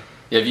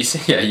 Yeah, if you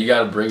say, you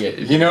gotta bring it.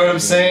 You know what I'm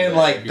saying?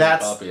 Like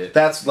copy it.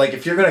 that's like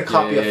if you're gonna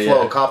copy a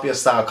flow, copy a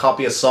style,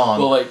 copy a song,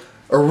 Well, like,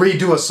 or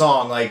redo a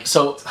song, like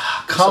so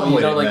come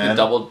with you know, it, like man. the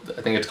double.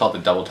 I think it's called the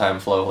double time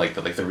flow, like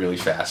the really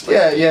fast. Like,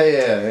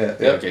 Yeah.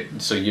 Okay,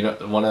 so you know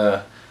one of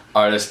the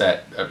artists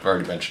that I've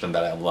already mentioned him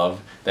that I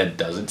love that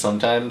does it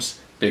sometimes,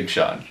 Big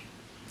Sean.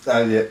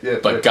 Yeah.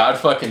 But God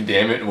fucking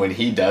damn it, when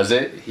he does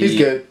it, He's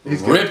good.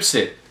 He's good. rips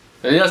it.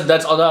 And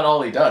that's not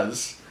all he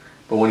does.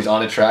 But when he's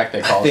on a track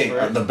that calls I think for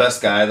it. the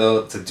best guy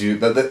though to do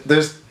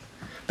there's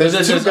There's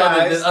two others-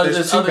 guys. there's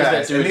There's two others that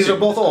guys, do and it these too. are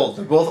both old.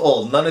 They're both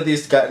old. None of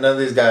these guys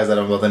that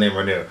I'm about to name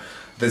are new.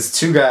 There's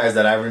two guys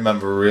that I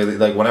remember really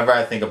like. Whenever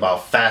I think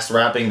about fast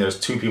rapping, there's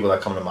two people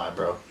that come to mind,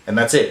 bro, and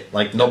that's it.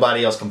 Like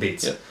nobody else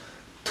competes. Yeah.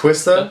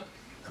 Twista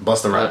and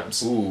Busta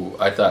Rhymes. Ooh,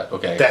 I thought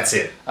okay. That's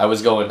it. I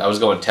was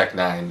going Tech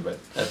 9, but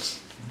that's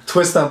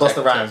Twista and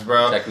Busta Rhymes,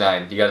 bro. Tech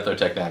 9. You gotta throw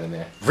Tech 9 in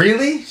there.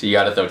 Really? So you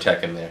gotta throw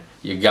Tech in there.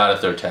 You gotta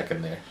throw Tech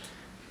in there.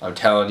 I'm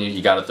telling you,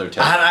 you gotta throw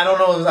Tech. I don't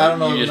know. I don't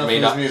know You enough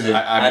may of his music.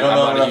 I'm don't know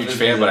not a enough huge of his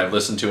fan, but music. I've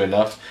listened to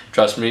enough.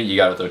 Trust me, you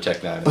gotta throw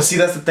Tech 9 in But there. see,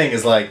 that's the thing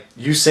is like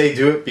you say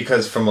do it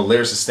because from a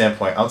lyricist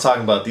standpoint, I'm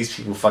talking about these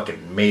people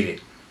fucking made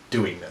it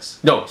doing this.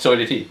 No, so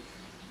did he.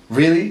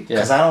 Really? Yeah.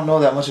 Because I don't know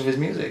that much of his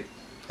music.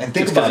 And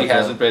think It's about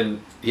because it.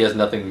 he has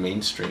nothing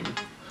mainstream.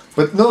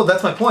 But no,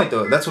 that's my point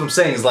though. That's what I'm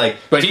saying is like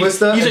But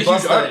Twista he's a and huge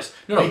Busta artist.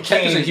 No,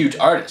 Tech is a became- huge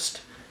artist.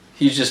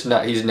 He's just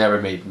not. He's never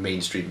made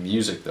mainstream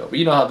music though. But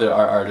you know how there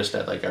are artists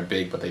that like are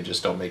big, but they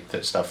just don't make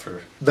that stuff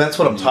for. That's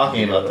what I'm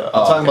talking about though. I'm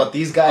Oh, talking okay. about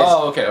these guys.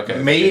 Oh,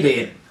 okay. Made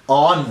it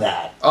on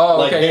that. Oh,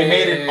 like okay, they yeah,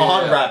 made yeah, it yeah,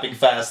 on yeah. rapping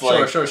fast.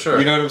 Like, Sure.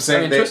 You know what I'm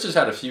saying? I mean, Twista's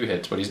had a few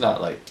hits, but he's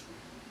not like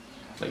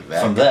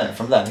that. From then,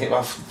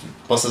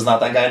 Busta's not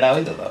that guy now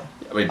either though.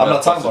 I mean, I'm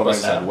not talking about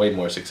Busta's right now. had way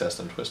more success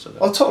than Twista. Though.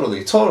 Oh,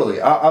 totally.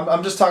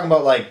 I'm just talking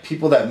about like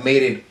people that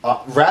made it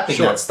rapping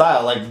Sure. that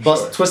style. Like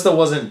Twista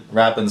wasn't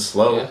rapping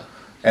slow, Yeah.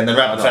 and then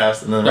rapping No.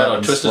 fast, and then No,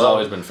 rapping Twista's slow.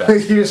 always been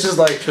fast. He was just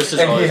like, Twista's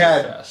and he always been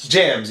had fast.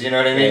 jams. You know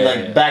what I mean? Yeah, like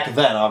yeah. back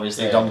then,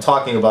 obviously. Yeah, I'm yeah.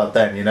 talking about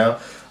then. You know,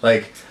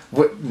 like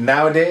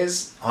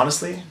nowadays,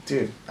 honestly,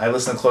 dude, I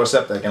listen to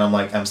Chloroseptic, and I'm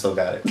like, I'm still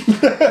got it.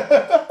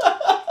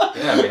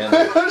 Yeah, man.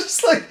 I'm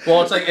just like,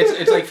 Well,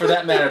 it's like for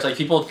that matter, it's like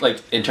people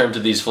like in terms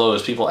of these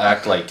flows, people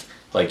act like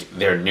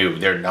they're new.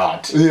 They're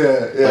not.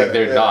 yeah, Like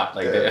they're not.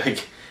 Like yeah. they're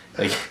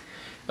like.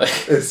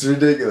 It's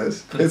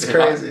ridiculous. It's they're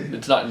not- crazy.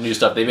 it's not new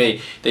stuff. They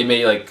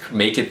may like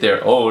make it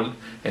their own,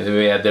 and they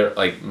may add their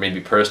like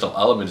maybe personal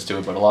elements to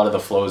it. But a lot of the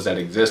flows that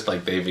exist,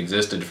 like they've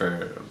existed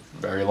for a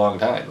very long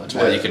time. That's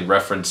why Yeah. you can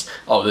reference.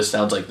 Oh, this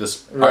sounds like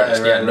this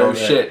artist. Right.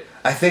 Shit.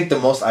 I think the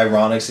most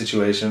ironic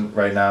situation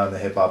right now in the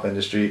hip hop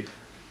industry,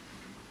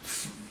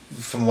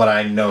 from what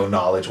I know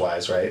knowledge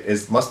wise, right,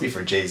 must be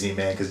for Jay-Z,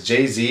 man, because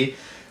Jay-Z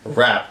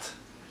rapped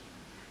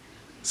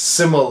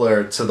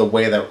similar to the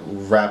way that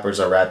rappers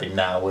are rapping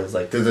now, with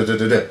like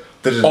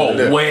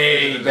Oh,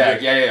 way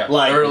back. Yeah.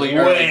 like early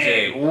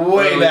Jay.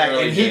 way back,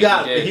 Early and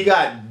Jay, he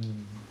got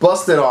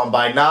busted on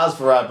by Nas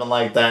for rapping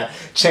like that,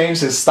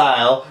 changed his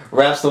style,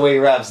 raps the way he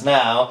raps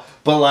now,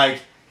 but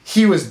like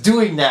he was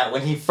doing that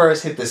when he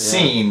first hit the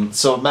scene.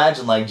 So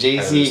imagine like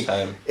Jay-Z,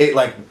 it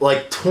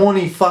like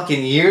 20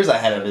 fucking years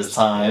ahead of his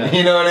time. Yeah.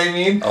 You know what I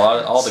mean?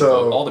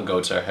 All the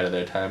goats are ahead of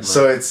their time. Bro.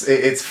 So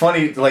it's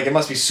funny. Like it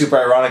must be super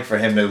ironic for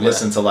him to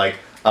listen to like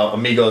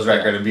Amigos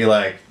record and be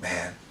like,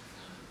 man.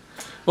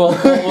 Well,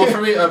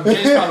 for me,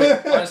 Jay's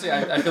probably honestly,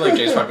 I feel like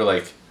Jay's probably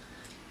like,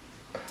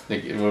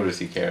 what does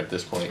he care at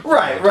this point?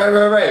 Right. But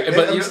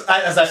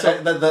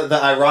the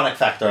ironic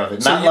factor of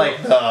it, So not you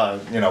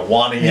like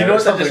wanting it. You know or what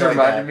that something just like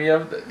reminded me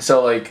of?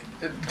 So like,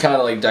 kind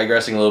of like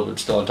digressing a little bit,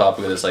 still on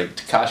topic of this, like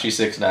Tekashi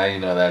 6ix9ine, you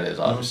know that is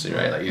obviously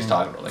right. Like he's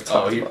talking about like,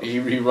 oh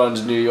he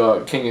runs New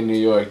York, king of New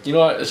York. You know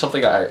what? It's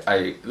something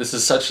I this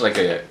is such like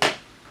a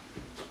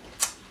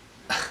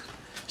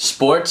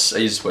sports. I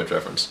use a sports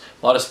reference.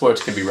 A lot of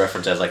sports can be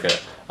referenced as like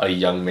a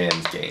young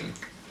man's game,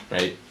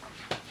 right?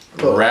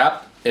 Cool.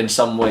 Rap in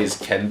some ways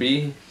can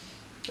be,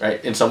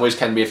 right? In some ways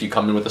can be if you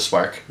come in with a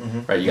spark,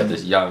 right? You got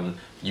this young,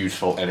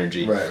 youthful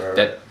energy.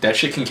 Right. That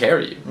shit can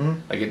carry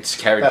you. Like it's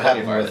carried That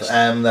plenty of happened with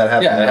artists. that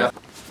happened. Yeah,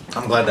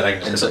 I'm glad that I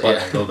can just so- hit the button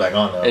yeah. and go back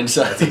on though. And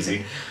so That's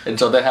easy. And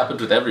so that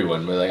happens with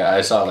everyone. But like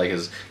I saw like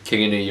his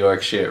King of New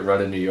York shit,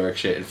 Run in New York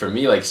shit, and for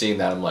me like seeing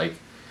that I'm like,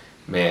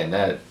 man,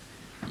 that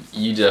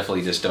you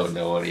definitely just don't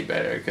know any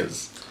better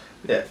because,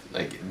 Yeah.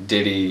 like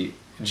Diddy,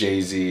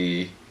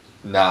 Jay-Z,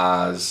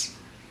 Nas,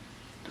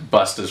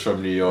 Busta's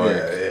from New York.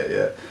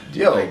 Yeah.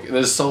 Yo, Like,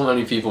 there's so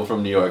many people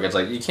from New York. It's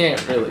like you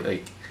can't really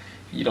like.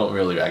 You don't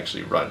really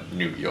actually run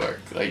New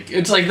York. Like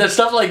it's like that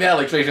stuff like that.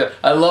 Like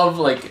I love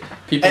like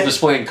people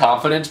displaying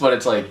confidence, but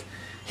it's like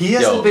he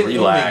hasn't been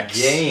relax.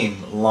 in the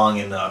game long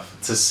enough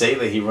to say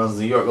that he runs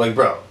New York. Like,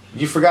 bro,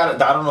 you forgot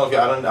it. I don't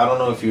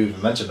know if you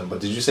even mentioned him, but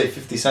did you say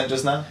 50 Cent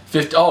just now?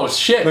 50. Oh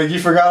shit! Like you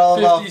forgot all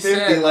about 50.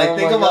 Cent, Like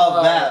think about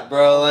God. that,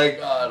 bro.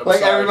 Like God, like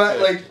sorry,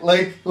 everybody,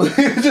 like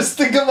just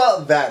think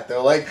about that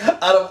though. Like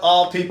out of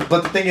all people,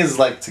 but the thing is,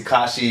 like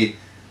Tekashi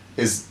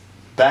is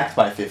backed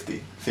by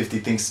 50. 50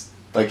 thinks.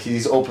 Like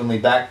he's openly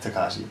backed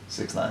Tekashi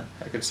 6ix9ine.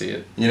 I could see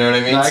it. You know what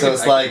I mean? No, I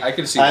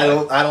could see.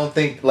 I don't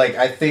think like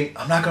I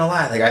think I'm not gonna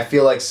lie. Like I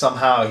feel like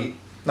somehow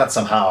not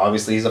somehow.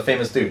 Obviously he's a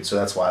famous dude, so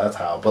that's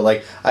how. But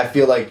like I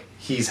feel like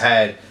he's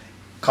had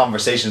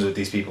conversations with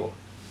these people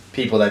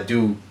that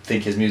do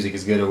think his music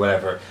is good or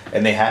whatever,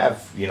 and they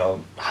have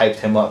hyped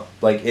him up.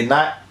 Like and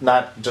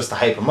not just to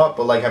hype him up,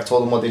 but like have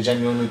told him what they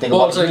genuinely think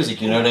about his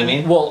music. You know what I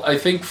mean? Well, I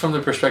think from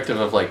the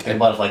perspective of like, think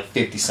about if like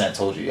 50 Cent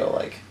told you, yo,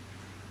 like.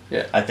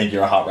 Yeah, I think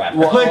you're a hot rapper.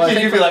 Well,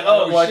 like, you'd be like,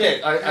 oh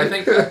shit. I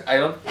think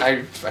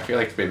I feel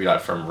like maybe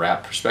not from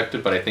rap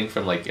perspective, but I think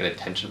from like an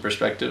attention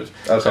perspective,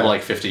 someone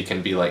like 50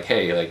 can be like,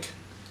 hey,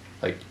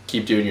 like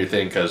keep doing your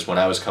thing because when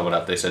I was coming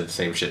up, they said the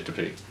same shit to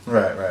me.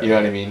 Right. You know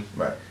what I mean?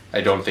 Right.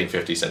 I don't think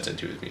 50 Cent's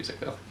into his music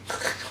though.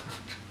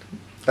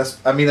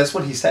 That's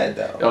what he said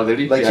though. Oh, did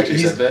he? Like he actually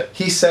said that?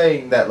 He's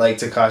saying that like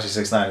Tekashi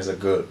 6ix9ine is a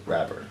good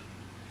rapper,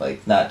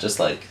 like not just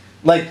like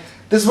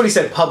this is what he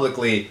said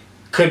publicly.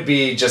 Could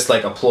be just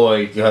like a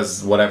ploy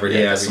because whatever he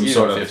has some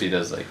sort of 50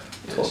 does like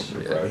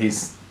totally, bro.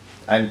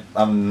 I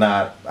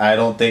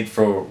don't think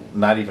for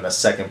not even a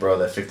second, bro,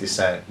 that 50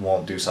 Cent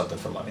won't do something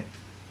for money.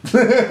 You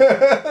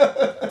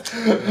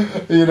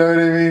know what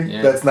I mean?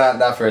 Yeah. That's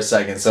not for a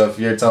second. So if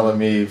you're telling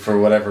me for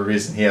whatever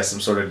reason he has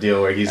some sort of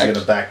deal where he's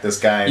gonna back this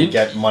guy and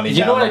get money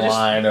down the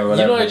line or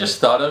whatever. You know what I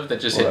just thought of that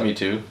just hit me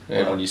too?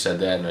 And when you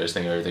said that and I was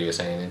thinking of everything you're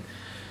saying.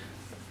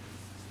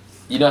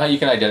 You know how you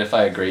can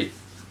identify a great?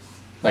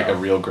 Like a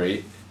real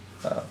great?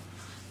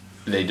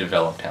 They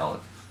develop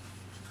talent.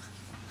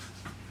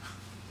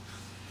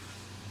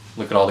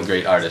 Look at all the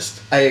great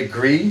artists. I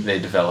agree. They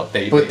develop.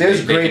 But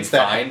there's greats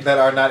that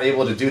are not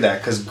able to do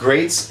that because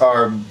greats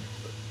are,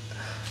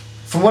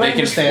 from what I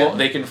understand,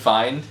 they can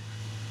find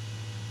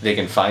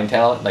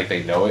talent like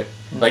they know it.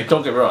 Mm-hmm. Like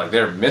don't get me wrong, like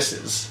they're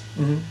misses,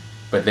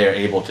 but they're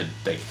able to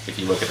like if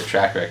you look at the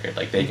track record,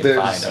 like they can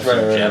find a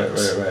few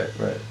gems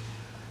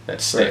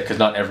that stick because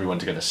not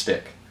everyone's gonna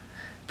stick.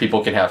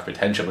 People can have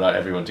potential, but not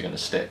everyone's gonna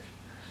stick.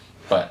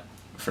 But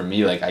for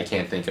me, like I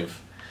can't think of.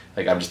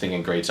 Like I'm just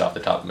thinking greats off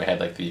the top of my head,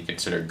 like that you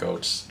consider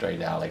goats right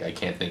now. Like I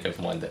can't think of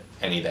that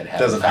have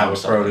doesn't have a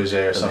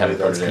protege or somebody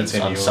that's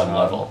continuing on some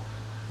level.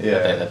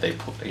 Yeah, that they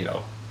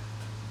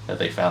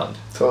found.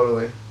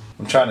 Totally.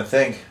 I'm trying to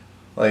think,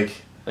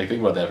 like think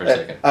about that for a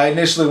second. I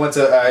initially went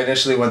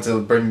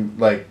to bring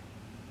like,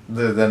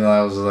 then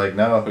I was like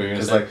no,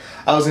 because like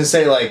I was gonna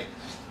say like,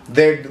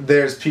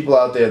 there's people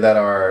out there that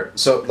are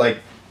so like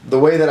the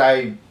way that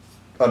I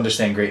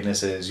understand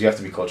greatness is you have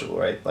to be coachable,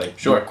 right? Like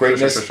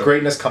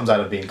greatness comes out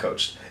of being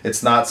coached.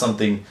 It's not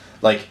something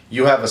like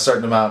you have a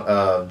certain amount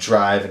of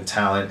drive and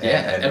talent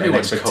and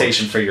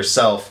expectation for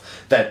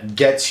yourself that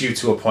gets you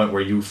to a point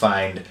where you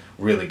find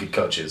really good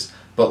coaches.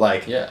 But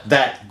like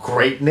that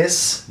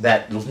greatness,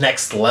 that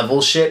next level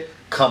shit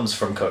comes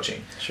from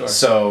coaching. Sure.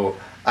 So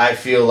I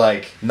feel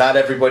like not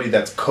everybody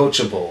that's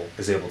coachable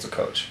is able to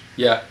coach.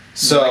 Yeah.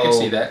 So I can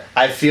see that.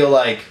 I feel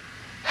like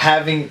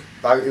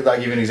I'll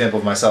give you an example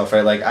of myself,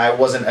 right? Like I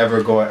wasn't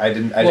ever going. I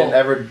didn't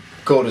ever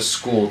go to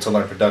school to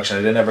learn production.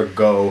 I didn't ever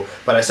go,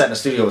 but I sat in a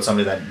studio with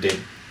somebody that did,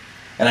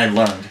 and I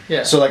learned.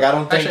 Yeah. So like I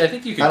don't think. Actually, I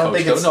think you can coach. I don't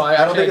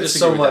think it's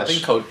so much. I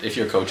think if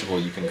you're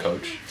coachable, you can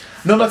coach.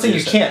 No, I'm not saying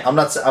you can't. I'm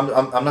not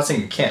saying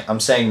you can't. I'm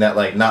saying that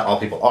like not all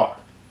people are.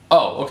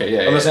 Oh, okay,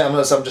 yeah. I'm just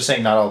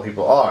saying not all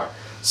people are.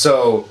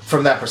 So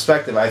from that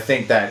perspective, I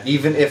think that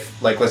even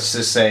if like let's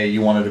just say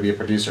you wanted to be a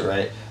producer,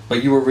 right?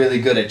 But you were really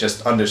good at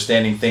just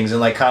understanding things and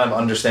like kind of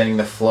understanding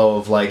the flow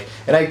of like,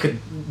 and I could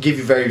give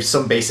you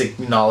some basic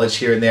knowledge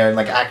here and there and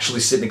like actually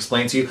sit and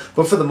explain to you.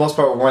 But for the most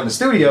part, when we're in the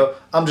studio,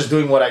 I'm just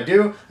doing what I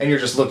do and you're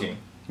just looking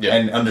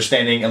and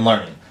understanding and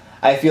learning.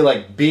 I feel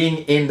like being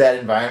in that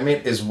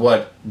environment is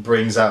what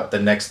brings out the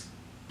next,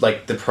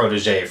 like the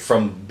protege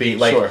from being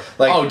like,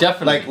 like oh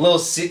definitely like Lil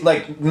C,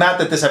 like not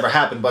that this ever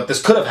happened, but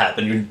this could have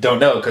happened. You don't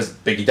know because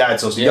Biggie died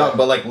so young.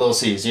 But like Lil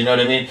C's, you know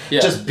what I mean? Yeah.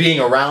 Just being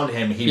around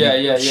him, he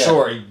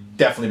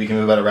definitely became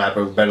a better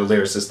rapper, better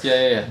lyricist,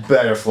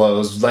 better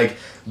flows. Like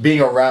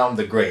being around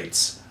the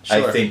greats,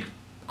 I think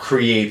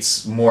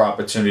creates more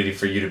opportunity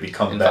for you to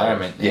become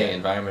better.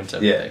 Environment,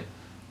 everything. Yeah,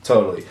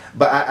 totally.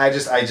 But I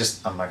just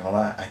I'm not gonna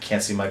lie, I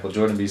can't see Michael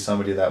Jordan be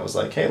somebody that was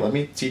like, hey, let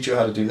me teach you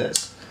how to do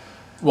this.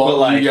 Well, but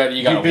like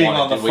you gotta being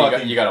on the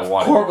fucking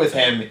court with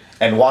him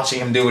and watching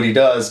him do what he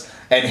does,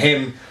 and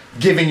him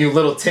giving you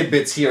little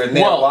tidbits here and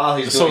there while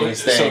he's doing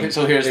his thing.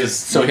 So here's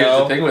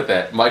the thing with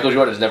that. Michael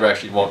Jordan's never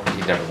actually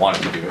he never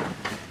wanted to do it.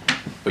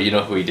 But you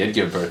know who he did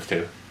give birth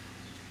to?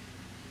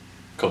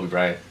 Kobe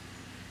Bryant.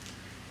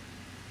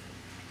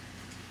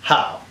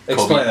 How?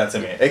 Explain that to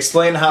me.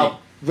 Explain how.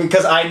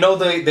 Because I know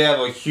they have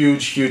a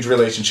huge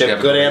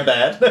relationship, good and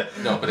bad.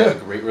 No, but they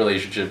have a great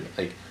relationship.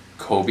 Like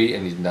Kobe,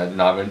 and none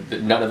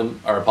of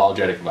them are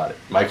apologetic about it.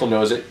 Michael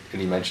knows it,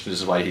 and he mentioned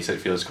this is why he said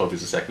feels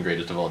Kobe's the second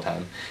greatest of all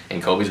time.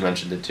 And Kobe's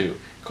mentioned it too.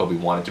 Kobe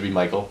wanted to be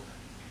Michael.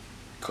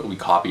 Kobe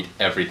copied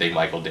everything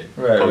Michael did.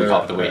 Kobe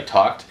copied the way he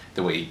talked,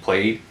 the way he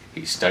played.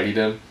 He studied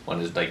him,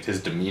 on his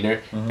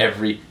demeanor,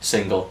 every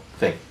single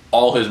thing,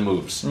 all his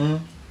moves,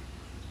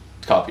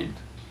 copied.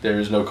 There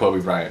is no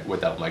Kobe Bryant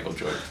without Michael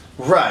Jordan.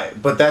 Right,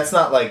 but that's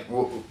not like.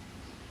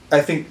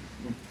 I think.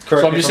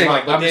 Correct. So I'm just saying,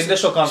 like, the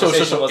initial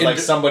conversation was like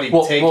somebody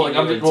taking you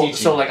and teaching.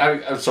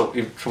 So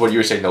for what you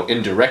were saying, no,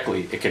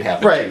 indirectly it can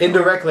happen. Right,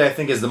 indirectly, I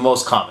think is the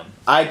most common.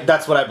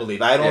 That's what I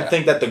believe. I don't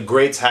think that the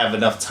greats have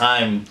enough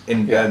time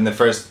in the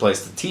first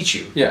place to teach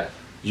you. Yeah.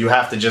 You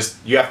have to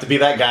be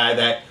that guy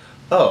that,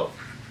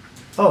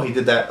 he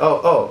did that.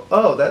 All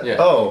right.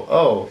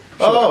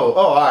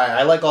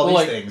 I like all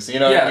these things. You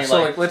know what I mean?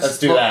 So let's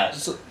do that.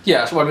 So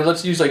I mean,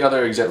 let's use like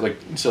other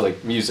examples,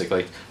 like music,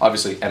 like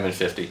obviously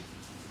M50.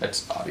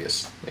 That's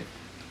obvious. Like,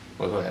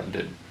 what M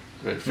did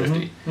at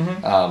 50.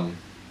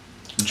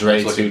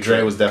 Dre too.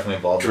 Dre was definitely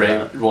involved.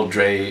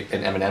 Dre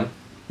and Eminem.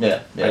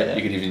 Yeah. Right?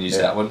 You could even use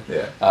that one.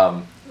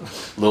 Yeah.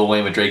 Lil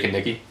Wayne with Drake and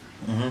Nicki.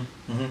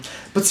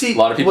 But see, a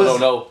lot of people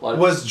don't know.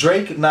 Was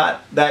Drake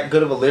not that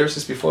good of a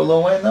lyricist before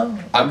Lil Wayne though?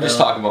 I'm just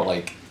talking about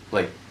like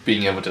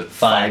being able to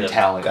find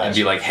talent and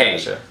be like, hey,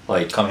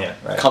 like come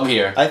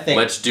here. I think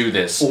let's do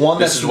this.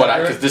 This is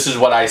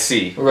what I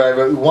see.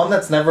 Right. One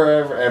that's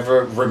never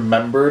ever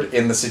remembered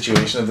in the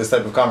situation of this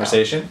type of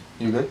conversation.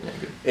 You good? Yeah,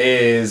 good.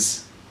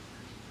 Is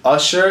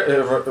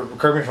Usher,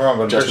 correct me if I'm wrong,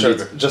 but Justin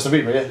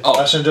Bieber, yeah.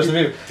 Usher and Justin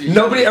Bieber.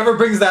 Nobody ever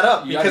brings that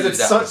up because it's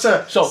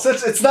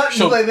it's not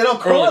like they don't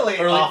correlate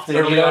often.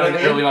 Early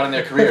on in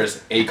their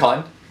careers,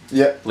 Akon,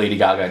 Lady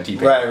Gaga, and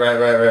T-Pain.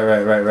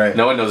 Right.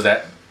 No one knows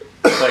that.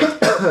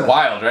 Like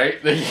wild, right?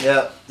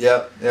 Yep.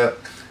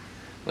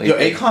 Like,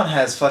 Akon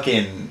has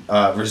fucking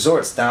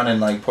resorts down in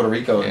like Puerto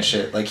Rico and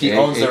shit. Like he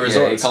owns the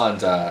resorts.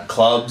 Akon's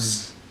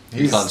clubs.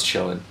 Akon's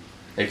chilling.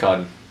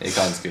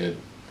 Akon's good.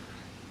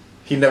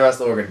 He never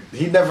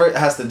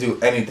has to do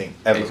anything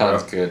ever.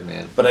 Akon's good,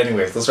 man. But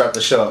anyways, let's wrap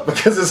the show up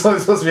because it's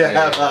only supposed to be a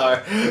half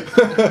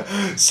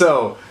hour.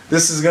 So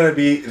this is gonna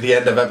be the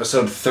end of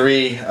episode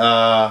 3.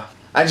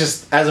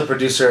 As a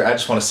producer, I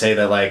just want to say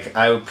that like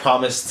I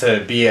promise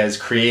to be as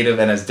creative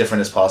and as different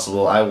as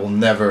possible. I will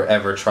never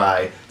ever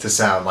try to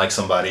sound like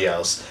somebody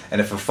else. And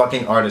if a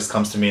fucking artist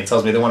comes to me and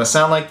tells me they want to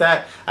sound like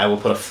that, I will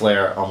put a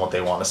flair on what they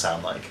want to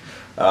sound like.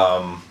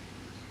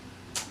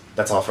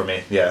 That's all for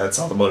me. Yeah, that's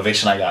all the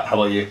motivation I got. How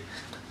about you?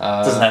 It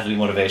doesn't have to be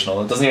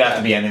motivational. It doesn't even have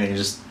to be anything.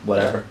 Just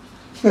whatever.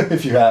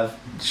 If you have.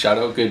 Shout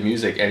out good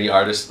music. Any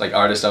artists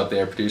out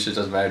there, producers,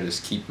 doesn't matter.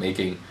 Just keep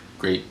making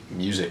great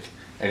music.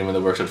 Anyone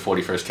that works with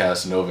 41st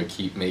Casanova,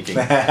 keep making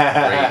great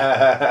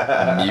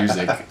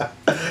music.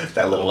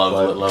 That little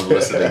love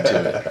listening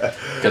to it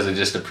because I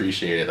just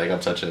appreciate it. Like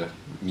I'm such a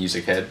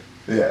music head.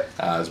 Yeah.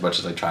 As much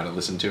as I try to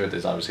listen to it,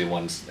 there's obviously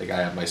ones like I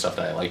have my stuff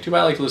that I like too,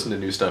 but I like to listen to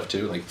new stuff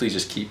too. Like please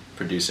just keep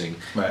producing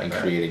and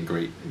creating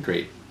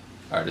great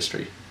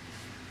artistry.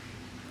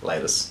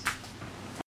 Light us.